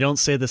 and I don't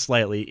say this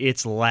lightly,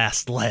 its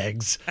last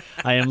legs.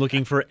 I am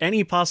looking for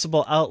any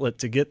possible outlet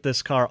to get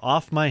this car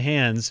off my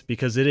hands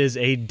because it is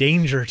a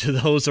danger to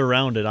those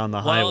around it on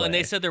the highway. Well, and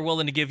they said they're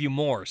willing to give you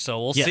more,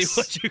 so we'll see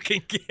what you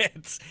can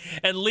get.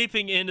 And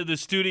leaping into the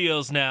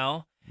studios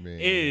now,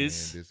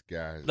 is this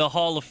guy, the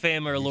Hall of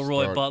Famer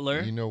Leroy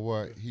Butler. You know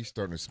what? He's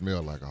starting to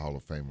smell like a Hall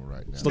of Famer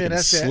right now. Man,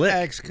 that's slick.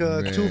 that Axe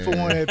 2 for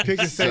 1 at Pick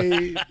and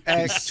Save.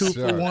 Axe 2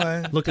 for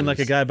 1. Looking like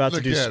a guy about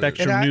to do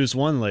Spectrum News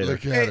 1 later.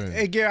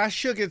 Hey, Gary, I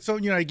shook it so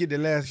I get the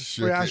last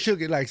spray. I shook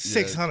it like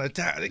 600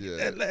 times. Yeah.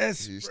 That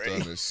last He's spray.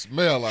 starting to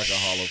smell like a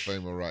Hall of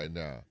Famer right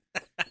now.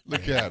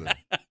 Look at him.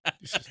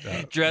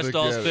 Dressed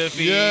all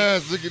spiffy.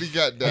 Yes, look at he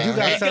got that. You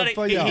got something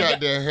for y'all. He got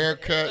that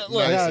haircut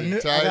Look, nice and I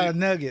tight. got a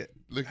nugget.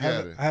 Look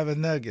at it. I have a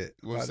nugget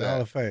What's about the that?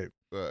 Hall of Fame.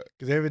 But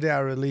Because every day I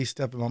release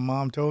stuff, and my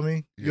mom told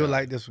me, you'll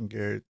like this one,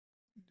 Gary.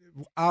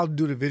 I'll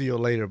do the video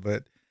later,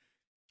 but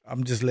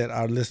I'm just letting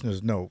our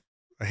listeners know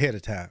ahead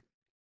of time.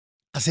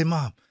 I said,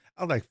 Mom,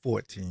 I was like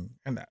 14.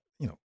 And,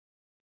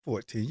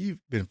 14. You've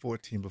been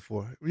 14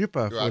 before. You're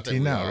probably I think 14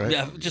 we now, are. right?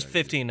 Yeah, just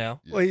 15 now.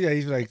 Well, yeah,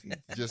 he's like,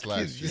 just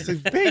last year. He's a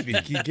baby,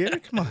 Gary.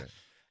 Come on. Yeah.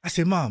 I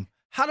said, Mom,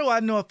 how do I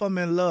know if I'm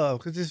in love?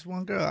 Because this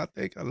one girl, I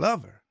think I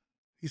love her.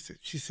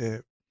 She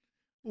said,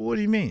 well, what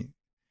do you mean?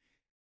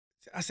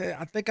 I said,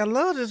 I think I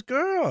love this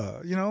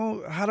girl.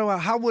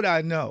 How would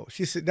I know?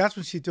 She said, that's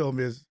when she told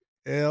me it's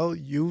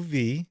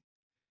L-U-V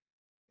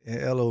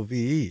and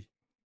L-O-V-E.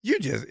 You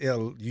just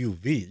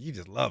L-U-V. You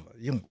just love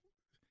her.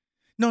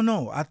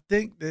 No, I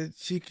think that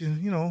she can,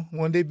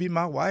 one day be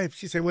my wife.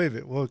 She said, wait a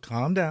minute. Well,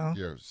 calm down.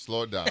 Yeah,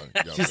 slow it down.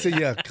 She said,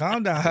 yeah,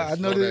 calm down. Yeah, I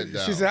know slow that. that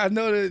down. She said, I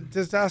know that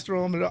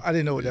testosterone. I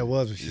didn't know what that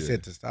was when she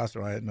said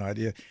testosterone. I had no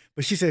idea.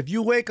 But she said, if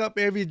you wake up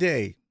every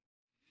day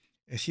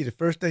And the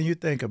first thing you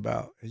think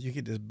about is you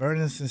get this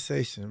burning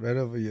sensation right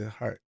over your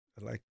heart,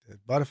 like the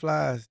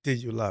butterflies.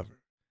 Did you love her?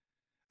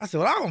 I said,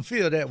 well, I don't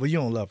feel that. Well, you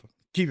don't love her.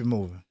 Keep it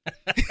moving. I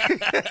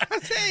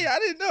said, hey, I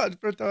didn't know. The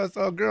first time I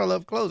saw a girl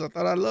up close, I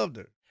thought I loved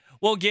her.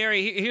 Well,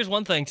 Gary, here's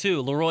one thing,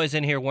 too. Leroy's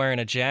in here wearing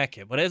a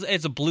jacket, but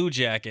it's a blue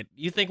jacket.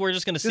 You think we're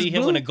just going to see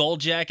him in a gold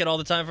jacket all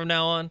the time from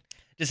now on?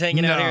 Just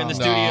hanging out here in the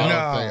studio?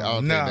 I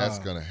don't think that's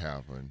going to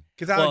happen.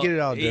 Because I'll get it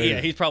all dirty.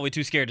 Yeah, he's probably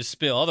too scared to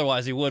spill.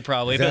 Otherwise, he would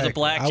probably. Exactly. If it was a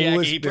black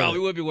jacket, he probably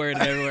would be wearing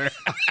it everywhere.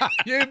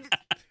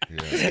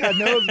 This guy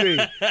knows me.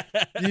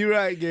 You're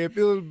right, Gary. If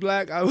it was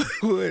black, I would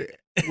wear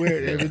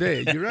it every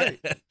day. You're right.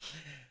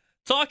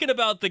 Talking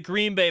about the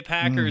Green Bay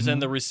Packers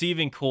and the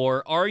receiving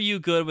core, are you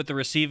good with the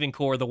receiving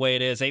core the way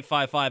it is?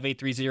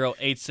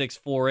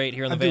 855-830-8648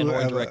 here on the Van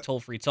Horn Direct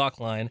toll-free talk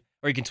line.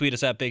 Or you can tweet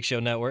us at Big Show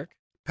Network.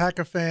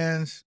 Packer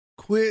fans,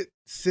 quit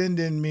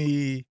sending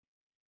me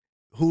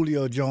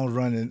Julio Jones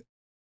running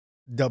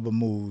double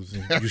moves.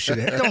 And you should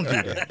have. Don't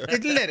do that.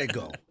 Just let it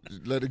go.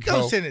 Let it go.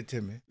 Don't send it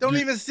to me. Don't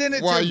even send it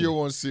to me. Why you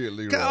want to see it,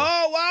 Leroy?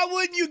 Oh, why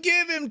wouldn't you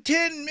give him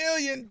 $10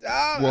 million?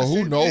 Well,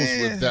 who knows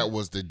if that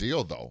was the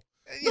deal, though?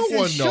 No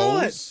one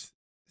knows.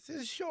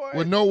 It's short.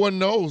 Well, no one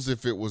knows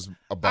if it was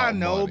about I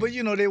know, money.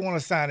 but they want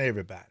to sign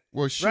everybody.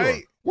 Well, sure.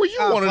 Right? Well, you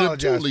wanted them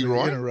too,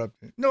 Leroy.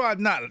 Interrupting. No,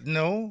 I'm not.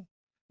 No,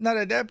 not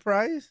at that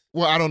price.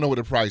 Well, I don't know what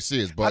the price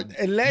is, but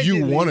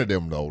you wanted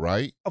them, though,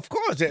 right? Of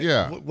course.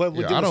 Yeah. I don't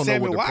know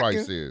what the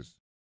price is.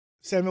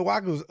 Sammy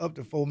Watkins was up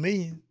to $4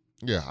 million.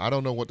 Yeah, I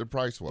don't know what the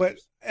price was. But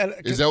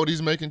is that what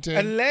he's making,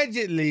 10?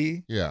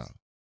 Allegedly. Yeah.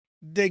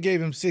 They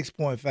gave him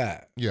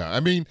 6.5. Yeah, I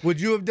mean, would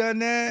you have done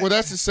that? Well,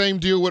 that's the same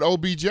deal with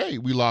OBJ.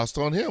 We lost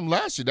on him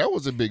last year. That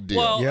was a big deal.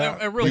 Well, yeah.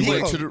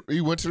 He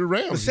went to the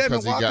Rams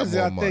because he got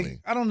more money.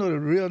 I don't know the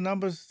real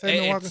numbers.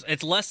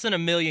 It's less than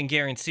 $1 million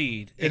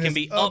guaranteed. It can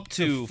be up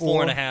to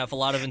 4.5. A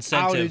lot of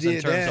incentives in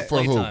terms of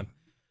play time.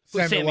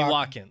 Sammy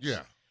Watkins.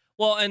 Yeah.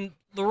 Well, and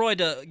Leroy,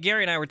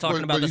 Gary and I were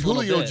talking about this a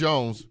little bit. Julio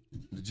Jones,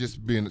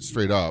 just being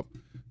straight up,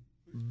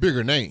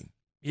 bigger name.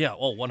 Yeah,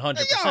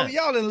 100%.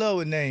 Y'all in love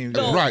with names.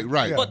 No, right.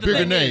 Yeah. But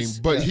bigger name,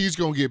 but he's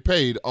going to get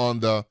paid on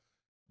the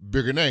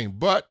bigger name.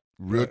 But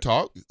real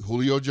talk,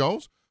 Julio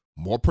Jones,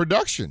 more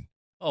production.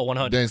 Oh,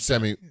 100%.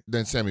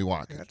 Than Sammy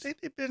Watkins. I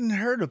think they've been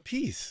hurt a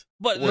piece.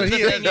 But the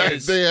thing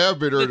is, they have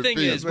been hurt a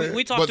piece.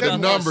 We talked about the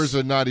numbers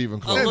are not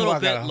even close. A little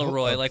bit,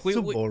 Leroy. Like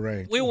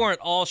we weren't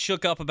all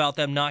shook up about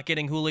them not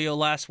getting Julio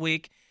last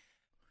week.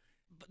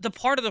 The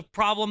part of the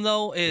problem,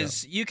 though,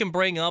 is you can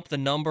bring up the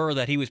number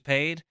that he was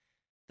paid.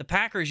 The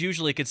Packers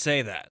usually could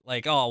say that,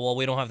 like, oh, well,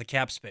 we don't have the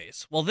cap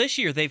space. Well, this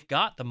year they've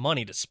got the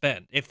money to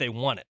spend if they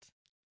want it.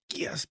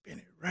 Yeah, spend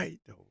it right,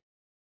 though.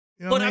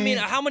 You know but, I mean,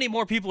 how many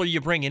more people are you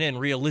bringing in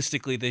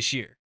realistically this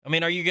year? I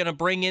mean, are you going to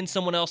bring in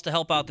someone else to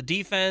help out the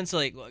defense,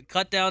 like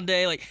cut down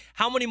day? Like,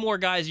 how many more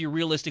guys are you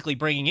realistically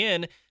bringing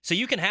in so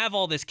you can have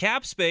all this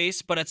cap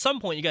space, but at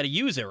some point you got to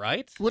use it,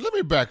 right? Well, let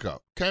me back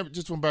up. Can I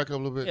just want to back up a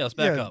little bit? Yeah, let's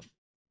back up.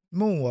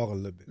 Moonwalk a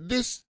little bit.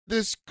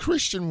 This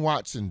Christian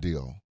Watson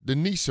deal, the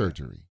knee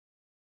surgery.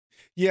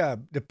 Yeah,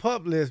 the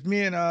pup list.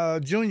 Me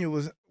and Junior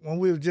was when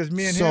we were just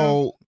me and him.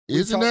 So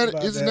isn't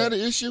that an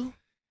issue?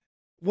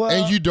 Well,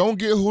 and you don't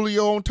get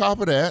Julio on top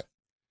of that.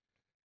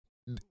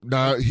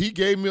 Now he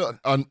gave me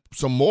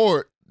some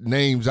more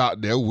names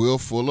out there: Will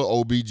Fuller,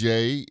 OBJ,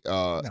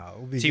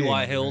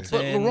 T.Y. Hilton.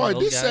 But Leroy,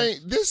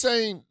 this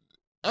ain't.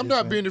 I'm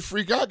not being the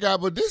freak out guy,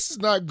 but this is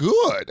not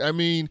good. I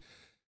mean,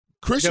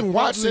 Christian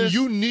Watson,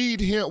 you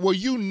need him. Well,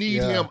 you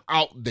need him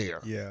out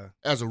there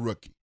as a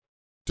rookie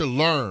to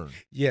learn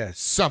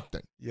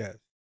something. Yes.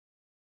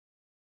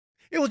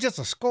 It was just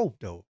a scope,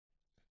 though.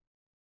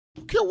 I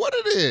don't care what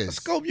it is. A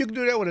scope, you can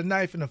do that with a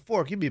knife and a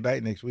fork. He'll be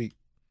back next week.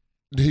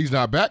 He's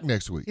not back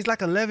next week. He's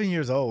like 11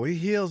 years old. He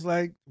heals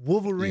like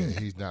Wolverine. Yeah,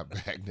 he's not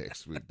back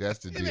next week. That's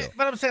the deal.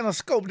 But I'm saying a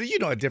scope, you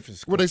know a different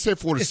scope. Well, they said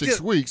 4 to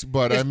 6 weeks,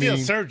 but I mean.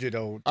 It's still surgery,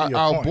 though.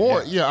 Our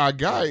boy, our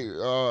guy,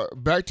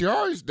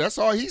 Bakhtiari's, that's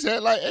all. He's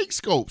had like 8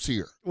 scopes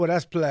here. Well,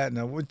 that's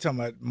platinum. We're talking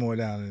about more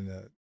down in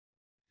the.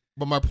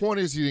 But my point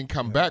is he didn't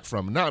come back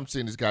from it. Now I'm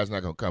saying this guy's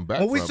not going to come back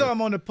from it. When we saw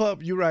him on the pup,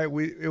 you're right.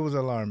 It was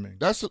alarming.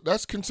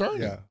 That's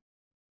concerning.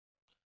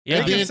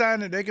 Yeah. They can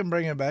sign it. They can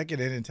bring him back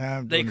at any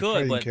time. They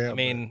could, but I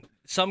mean,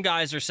 some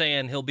guys are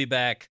saying he'll be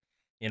back,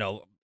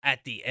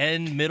 at the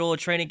middle of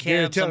training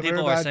camp. Some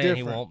people are saying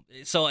he won't.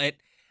 So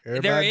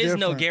there is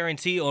no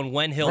guarantee on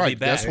when he'll be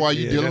back. That's why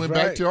you're dealing with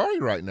Bakhtiari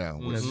right now.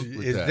 With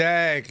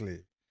exactly.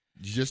 That.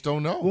 You just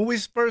don't know. When we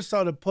first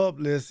saw the pup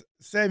list,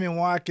 Sammy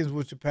Watkins,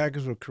 which the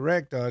Packers were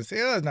correct on, say,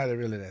 it's not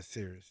really that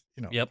serious.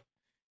 Yep.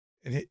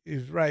 And he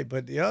was right.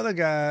 But the other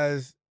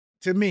guys,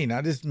 to me, now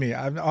this is me,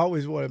 I've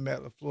always wanted Matt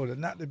LaFleur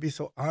not to be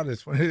so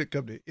honest when it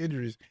comes to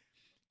injuries.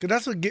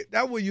 Because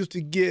that what used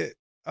to get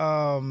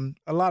a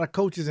lot of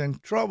coaches in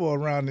trouble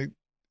around it.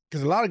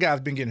 Because a lot of guys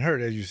been getting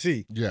hurt, as you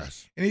see.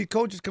 Yes. And these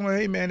coaches come out,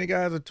 hey, man, the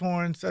guys are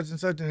torn, such and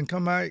such, and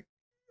come out,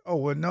 oh,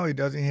 well, no, he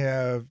doesn't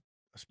have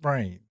a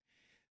sprain.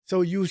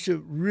 So you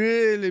should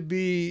really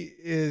be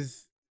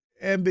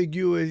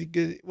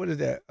ambiguity. What is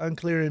that?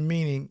 Unclear in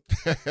meaning,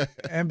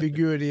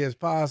 ambiguity as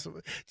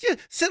possible. Just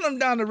send them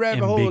down the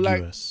rabbit hole.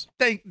 Like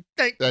think.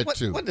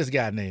 What this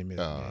guy name is?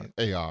 Man?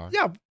 AR.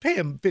 Y'all pay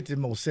him 50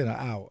 more cents an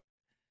hour.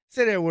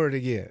 Say that word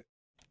again.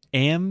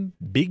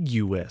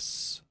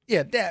 Ambiguous.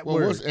 Yeah, that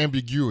word. What's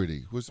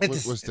ambiguity? What's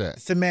that?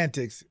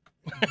 Semantics.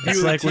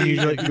 It's like when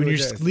you're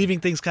leaving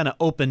things kind of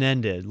open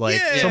ended.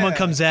 Like someone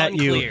comes at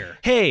you,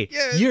 hey,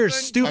 you're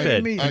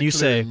stupid, and you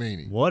say,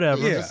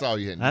 whatever. Yeah. That's all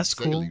you had to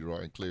say, cool.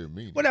 Leroy, unclear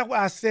meaning. Well, that's why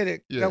I said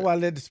it. Yeah. That's why I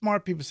let the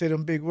smart people say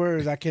them big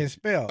words I can't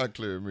spell.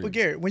 Unclear meaning. But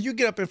Gary, when you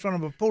get up in front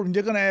of a podium,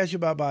 they're going to ask you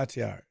about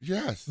Bakhtiari.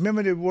 Yes.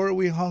 Remember the word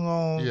we hung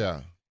on?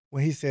 Yeah.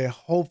 When he said,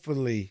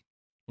 hopefully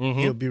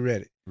he'll be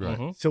ready.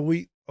 Right. So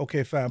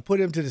okay, fine, put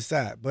him to the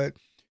side. But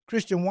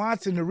Christian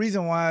Watson, the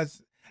reason why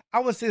I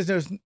would say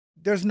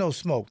there's no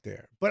smoke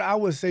there. But I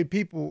would say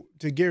people,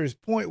 to Gary's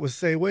point, would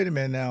say, wait a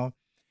minute now,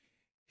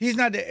 he's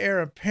not the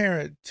heir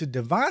apparent to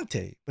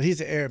Devontae, but he's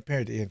the heir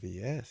apparent to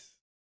MVS.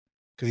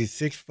 Because he's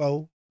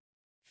 6'4",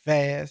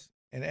 fast,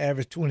 and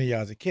average 20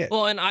 yards a catch.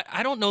 Well, and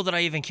I don't know that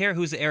I even care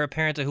who's the heir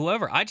apparent to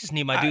whoever. I just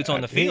need my dudes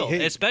on the field,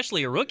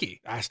 especially a rookie.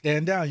 I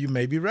stand down. You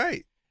may be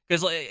right.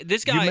 Because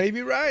this guy... You may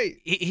be right.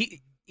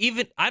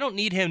 I don't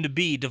need him to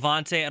be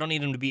Devontae. I don't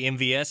need him to be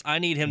MVS. I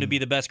need him to be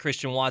the best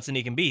Christian Watson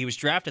he can be. He was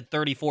drafted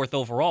 34th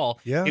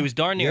overall. Yeah, he was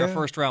darn near a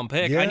first-round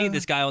pick. I need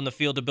this guy on the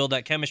field to build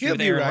that chemistry with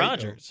Aaron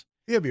Rodgers.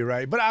 He'll be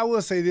right. But I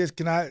will say this.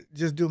 Can I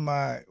just do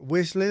my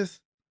wish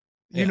list?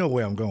 You know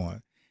where I'm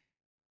going.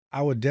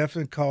 I would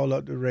definitely call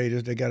up the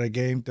Raiders. They got a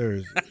game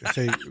Thursday.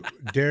 Say,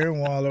 Darren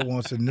Waller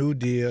wants a new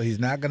deal. He's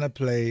not going to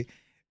play.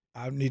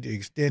 I need to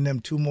extend him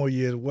 2 more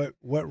years. What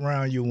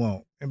round you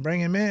want? And bring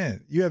him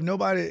in. You have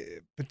nobody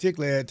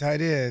particularly at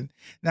tight end.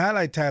 Now, I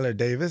like Tyler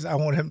Davis. I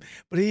want him,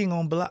 but he ain't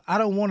going to block. I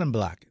don't want him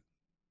blocking,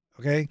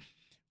 okay?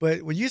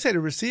 But when you say the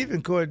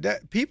receiving core,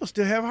 that people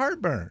still have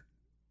heartburn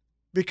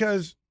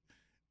because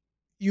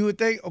you would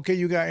think, okay,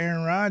 you got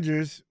Aaron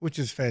Rodgers, which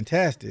is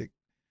fantastic,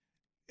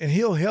 and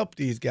he'll help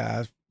these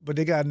guys, but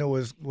they got to know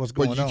what's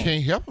going on. But you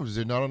can't help them because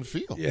they're not on the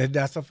field. Yeah,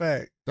 that's a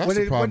fact. That's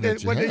the problem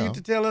that you What have. they used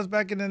to tell us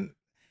back in the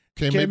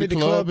Can't make the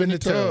club in the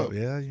tub.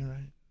 Yeah, you're right.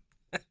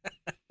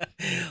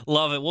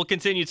 Love it. We'll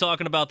continue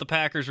talking about the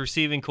Packers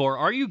receiving core.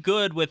 Are you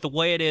good with the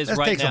way it is Let's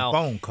right take now?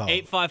 Some phone call.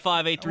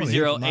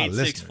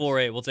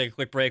 855-830-8648. We'll take a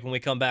quick break. When we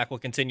come back, we'll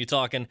continue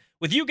talking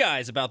with you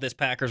guys about this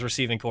Packers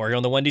receiving core here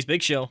on the Wendy's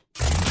Big Show.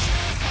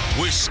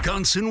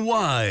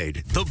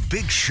 Wisconsin-wide, the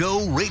Big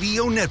Show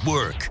Radio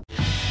Network.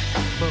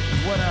 But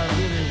what I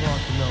really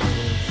want to know is,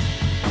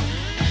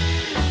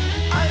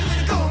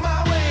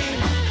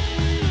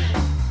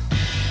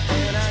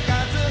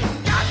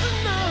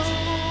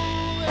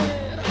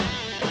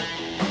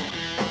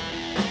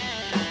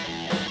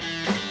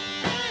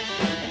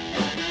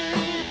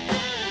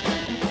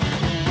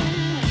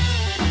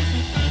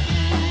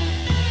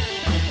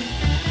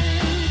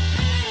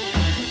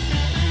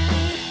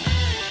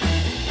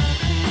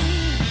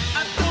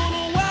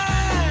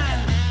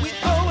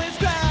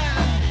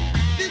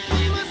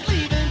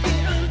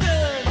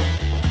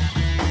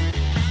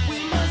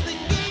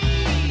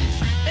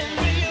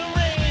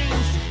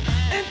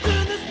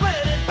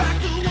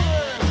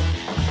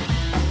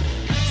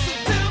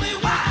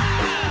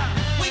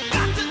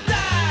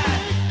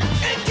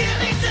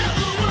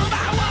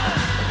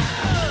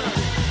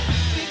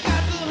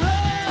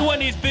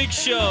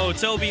 Show.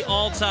 Tobi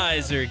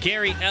Altizer,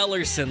 Gary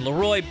Ellerson,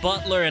 Leroy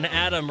Butler, and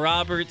Adam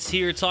Roberts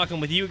here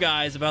talking with you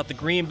guys about the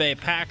Green Bay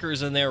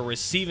Packers and their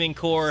receiving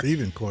core.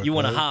 You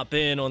want to hop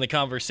in on the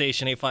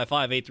conversation,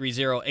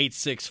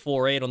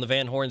 855-830-8648 on the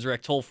Van Horn's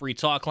Direct toll-free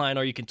talk line,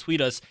 or you can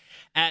tweet us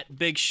at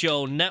Big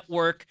Show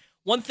Network.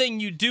 One thing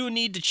you do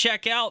need to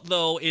check out,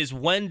 though, is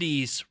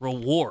Wendy's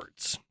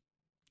rewards.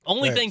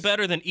 Only thing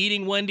better than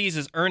eating Wendy's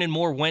is earning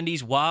more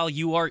Wendy's while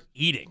you are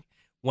eating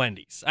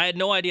Wendy's. I had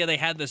no idea they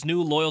had this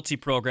new loyalty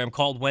program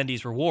called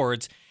Wendy's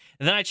Rewards.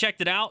 And then I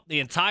checked it out. The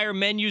entire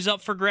menu's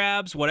up for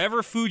grabs.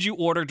 Whatever food you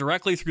order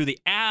directly through the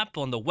app,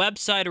 on the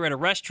website, or at a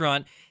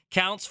restaurant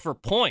counts for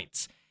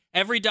points.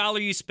 Every dollar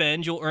you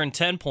spend, you'll earn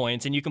 10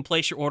 points, and you can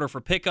place your order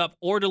for pickup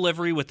or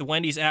delivery with the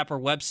Wendy's app or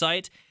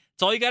website.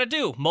 That's all you got to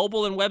do.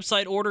 Mobile and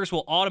website orders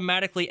will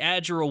automatically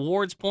add your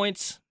rewards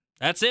points.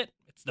 That's it.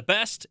 It's the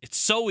best. It's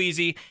so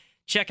easy.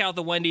 Check out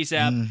the Wendy's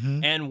app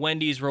and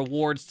Wendy's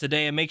Rewards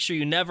today, and make sure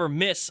you never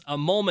miss a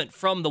moment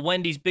from the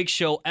Wendy's Big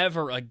Show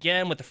ever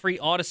again. With the free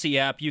Odyssey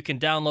app, you can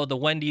download the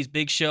Wendy's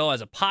Big Show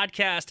as a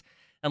podcast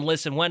and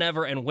listen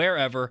whenever and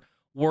wherever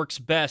works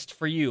best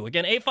for you.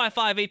 Again,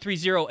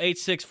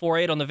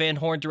 855-830-8648 on the Van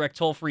Horn Direct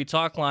toll-free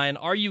talk line.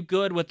 Are you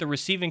good with the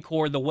receiving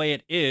core the way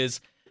it is?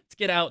 Let's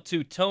get out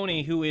to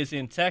Tony, who is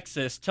in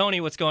Texas.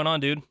 Tony, what's going on,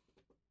 dude?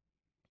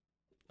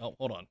 Oh,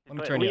 hold on. Let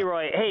me turn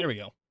Leroy, you up. Here we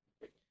go.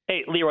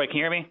 Hey, Leroy, can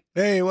you hear me?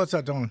 Hey, what's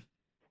up, Tony?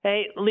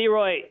 Hey,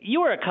 Leroy,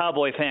 you were a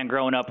Cowboy fan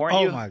growing up, weren't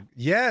you? Oh, my,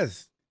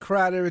 yes.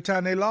 Cried every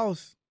time they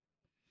lost.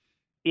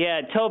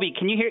 Yeah, Toby,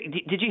 can you hear?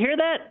 Did you hear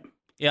that?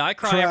 Yeah, I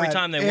cry every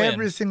time they win.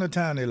 Every single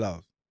time they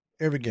lost.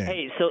 Every game.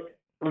 Hey,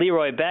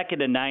 Leroy, back in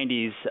the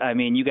 90s, I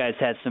mean, you guys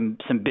had some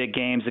big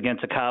games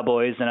against the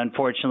Cowboys, and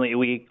unfortunately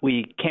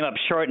we came up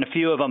short in a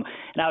few of them.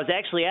 And I was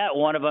actually at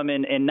one of them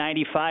in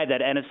 95,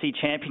 that NFC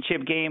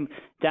Championship game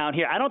down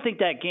here. I don't think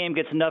that game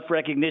gets enough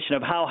recognition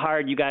of how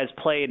hard you guys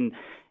played and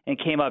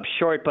came up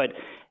short. But,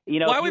 you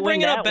know, why are we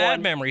bringing up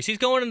bad memories? He's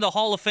going into the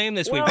Hall of Fame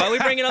this week. Why are we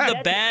bringing up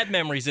the bad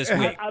memories this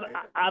week?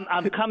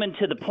 I'm coming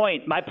to the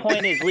point. My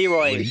point is,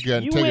 Leroy, you got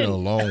to take it a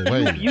long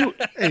way.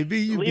 Hey, B,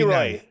 you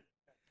Leroy, be nice.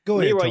 Go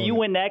ahead, Leroy, Tony. you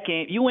win that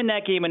game. You win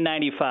that game in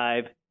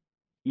 95.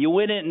 You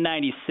win it in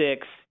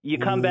 96. You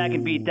come back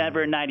and beat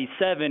Denver in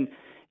 97.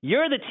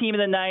 You're the team in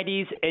the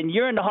 90s, and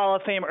you're in the Hall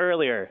of Fame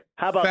earlier.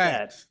 How about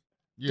Facts.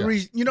 that? Yeah,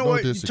 You know no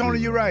what, Tony, disagreement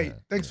you're on right.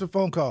 that. Thanks for the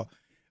phone call.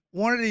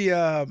 One of the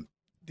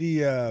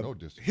No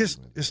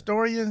disagreement.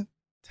 historian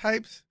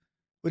types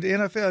with the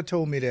NFL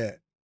told me that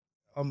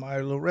on my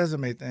little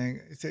resume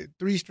thing. It said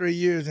 3 straight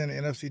years in the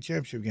NFC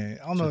Championship game.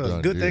 I don't know if it's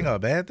a good thing or a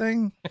bad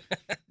thing,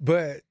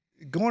 but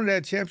going to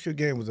that championship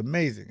game was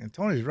amazing. And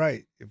Tony's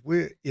right. If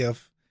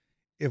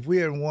we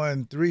had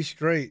won 3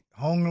 straight,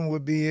 Holmgren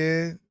would be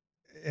in,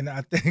 and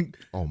I think.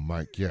 Oh,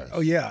 Mike, yes.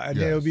 Oh yeah, and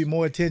there would be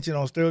more attention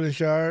on Sterling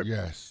Sharp.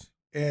 Yes.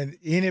 And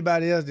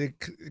anybody else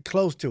that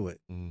close to it,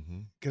 Mm-hmm.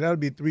 because that would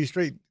be 3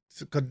 straight.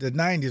 Because the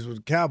 '90s was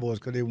the Cowboys,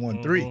 because they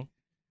won 3.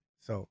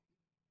 So,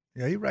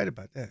 yeah, you're right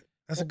about that.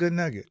 That's a good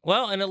nugget.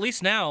 Well, and at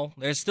least now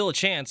there's still a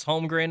chance.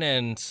 Holmgren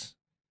and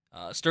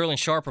Sterling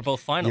Sharp are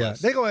both finalists. Yeah,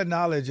 they're gonna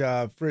acknowledge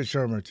Fritz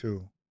Shermer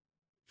too.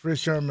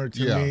 Fritz Shermer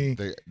to me,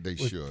 they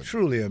was should.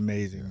 truly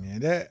amazing,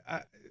 man.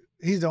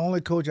 He's the only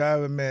coach I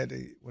ever met.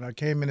 When I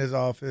came in his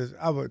office,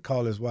 I would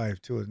call his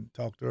wife too and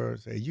talk to her and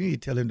say, "You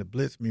need to tell him to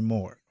blitz me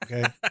more,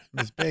 okay,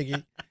 Miss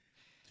Peggy."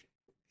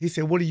 He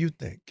said, "What do you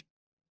think?"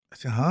 I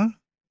said, "Huh?"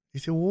 He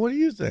said, "Well, what do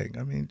you think?"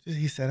 I mean,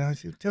 he sat down and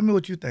said, "Tell me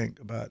what you think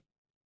about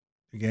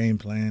the game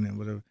plan and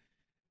whatever."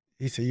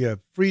 He said, "You're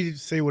free to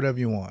say whatever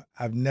you want."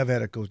 I've never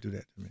had a coach do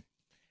that to me.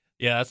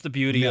 Yeah, that's the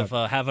beauty of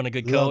having a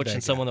good coach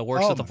and someone that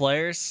works with the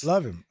players.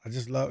 Love him. I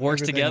just love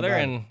works everything together,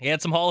 about and him. he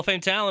had some Hall of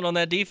Fame talent on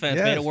that defense.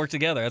 Yes. Made it work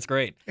together. That's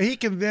great. And he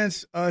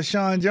convinced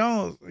Sean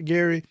Jones,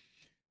 Gary,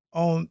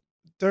 on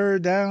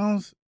 3rd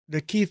downs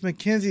that Keith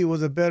McKenzie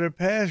was a better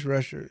pass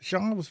rusher.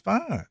 Sean was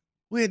fine.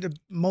 We had the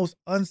most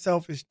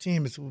unselfish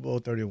team in Super Bowl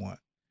 31.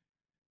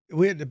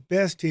 We had the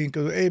best team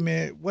because, hey,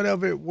 man,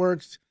 whatever it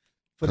works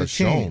for the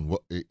team. Sean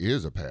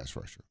is a pass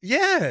rusher.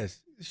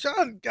 Yes.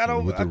 Sean got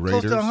over with the close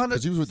Raiders, to 100.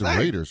 because he was with the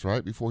Raiders,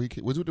 right? Before he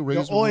was with the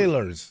Raiders. The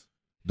Oilers.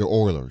 The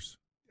Oilers.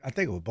 I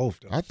think it was both,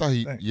 though. I thought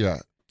he, yeah.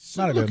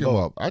 Might have Look been him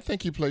both. up. I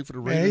think he played for the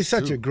Raiders. Man, he's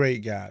such too. a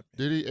great guy.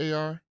 Did he,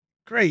 AR?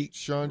 Great.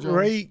 Sean Jones?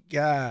 Great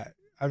guy.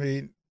 I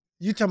mean,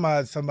 you talking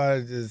about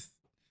somebody just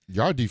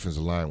Your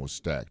defensive line was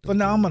stacked.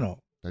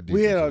 phenomenal. That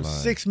We had a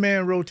defensive line.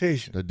 6-man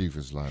rotation. That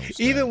defensive line was stacked.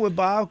 Even with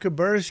Bob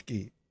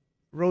Kuberski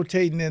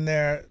rotating in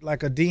there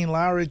like a Dean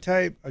Lowry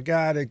type, a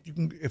guy that you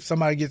can, if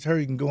somebody gets hurt,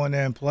 you can go in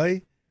there and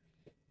play.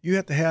 You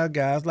have to have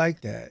guys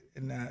like that.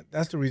 And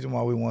that's the reason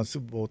why we won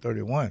Super Bowl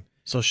 31.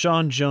 So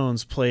Sean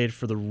Jones played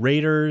for the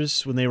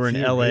Raiders when they were in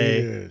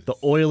L.A., Yes. the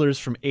Oilers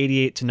from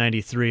 88 to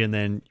 93, and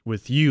then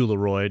with you,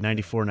 Leroy,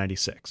 94,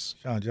 96.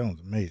 Sean Jones,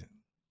 amazing.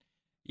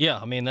 Yeah,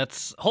 I mean,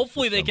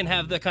 hopefully they can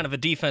have that kind of a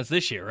defense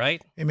this year,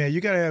 right? Hey, man,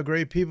 you got to have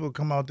great people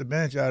come out the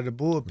bench, out of the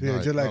bullpen, No,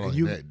 just not like only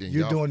you, that, then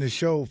you're y'all- doing the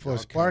show for y'all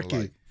kinda Sparky.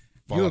 like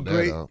You're followed that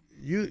great. up.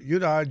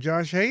 You're our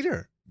Josh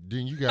Hader.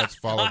 Then you guys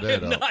follow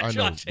that I'm up. not I know,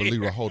 Josh but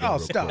Leroy, hold on Oh,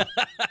 real stop.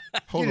 quick.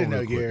 Hold You on didn't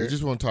real know, quick. I Gary.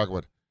 just want to talk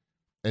about it.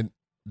 And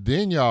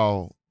then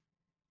y'all,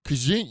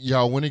 because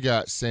y'all went and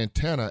got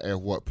Santana at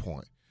what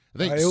point? I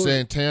think It was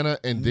Santana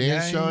and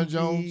then Sean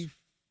Jones.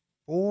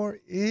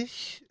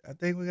 4-ish, I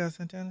think we got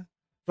Santana.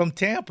 From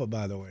Tampa,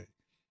 by the way,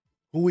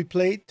 who we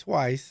played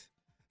twice.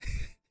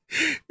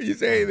 You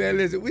say, hey, man,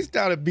 listen, we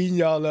started beating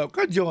y'all up.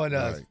 Come join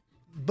us. Right.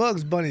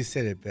 Bugs Bunny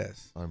said it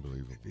best.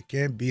 Unbelievable. If you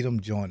can't beat them,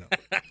 join them.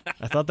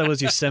 I thought that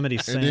was Yosemite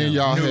Sam. And then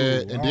y'all No, had, I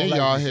and don't then like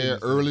y'all to see had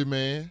this. Early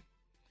Man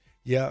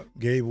Yeah,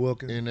 Gabe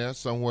Wilkins. in there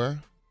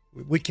somewhere.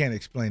 We can't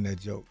explain that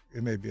joke.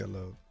 It may be a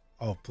little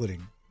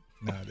off-putting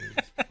nowadays.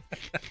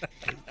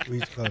 We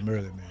used to call him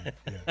Early Man.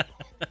 Yeah.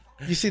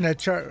 You seen that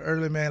chart,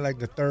 Early Man, like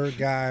the third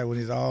guy when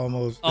he's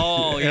almost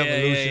Oh, yeah,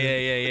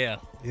 evolution?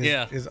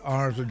 yeah. His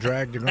arms would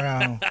drag the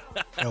ground.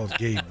 That was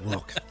Gabe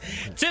Wilkins.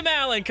 Tim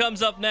Allen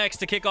comes up next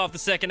to kick off the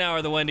second hour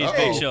of the Wendy's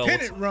Uh-oh. Big Show.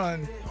 Pennant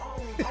run.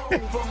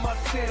 For my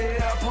city,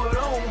 I put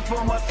on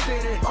for my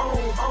city, on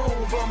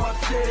for my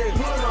city,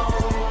 put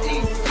on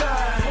east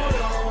side,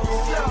 put on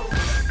south.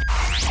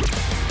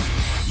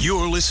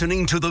 You're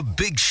listening to the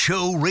Big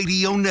Show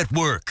Radio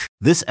Network.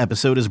 This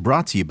episode is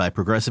brought to you by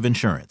Progressive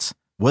Insurance.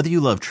 Whether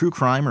you love true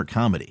crime or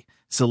comedy,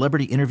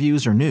 celebrity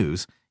interviews or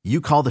news, you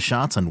call the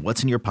shots on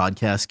what's in your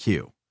podcast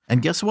queue.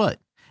 And guess what?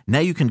 Now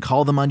you can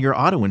call them on your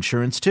auto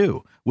insurance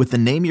too with the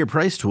Name Your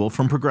Price tool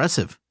from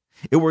Progressive.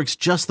 It works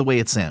just the way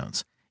it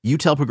sounds. You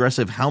tell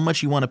Progressive how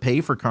much you want to pay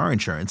for car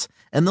insurance,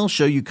 and they'll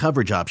show you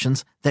coverage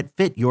options that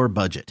fit your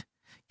budget.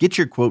 Get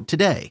your quote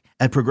today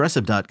at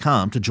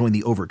Progressive.com to join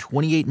the over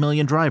 28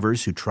 million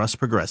drivers who trust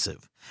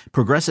Progressive.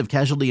 Progressive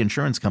Casualty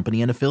Insurance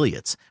Company and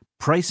Affiliates.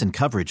 Price and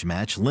coverage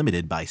match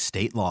limited by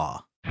state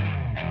law.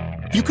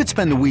 You could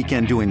spend the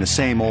weekend doing the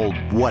same old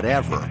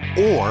whatever,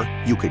 or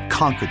you could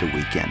conquer the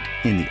weekend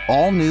in the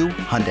all-new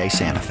Hyundai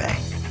Santa Fe.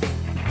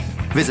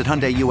 Visit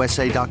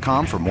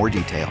HyundaiUSA.com for more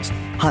details.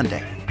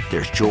 Hyundai,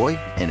 there's joy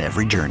in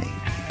every journey.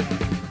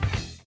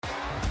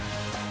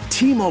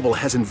 T-Mobile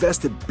has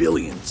invested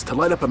billions to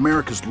light up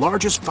America's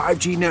largest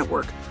 5G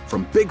network,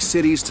 from big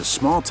cities to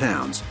small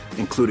towns,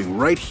 including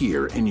right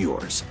here in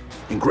yours.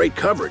 And great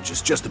coverage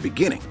is just the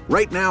beginning.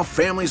 Right now,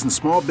 families and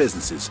small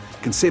businesses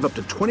can save up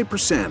to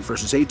 20%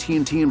 versus AT&T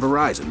and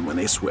Verizon when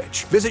they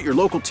switch. Visit your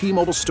local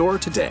T-Mobile store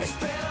today.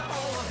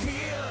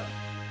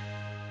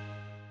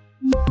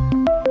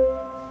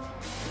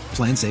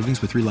 Plan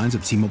savings with 3 lines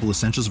of T-Mobile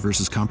Essentials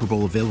versus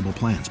comparable available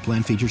plans.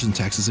 Plan features and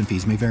taxes and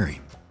fees may vary.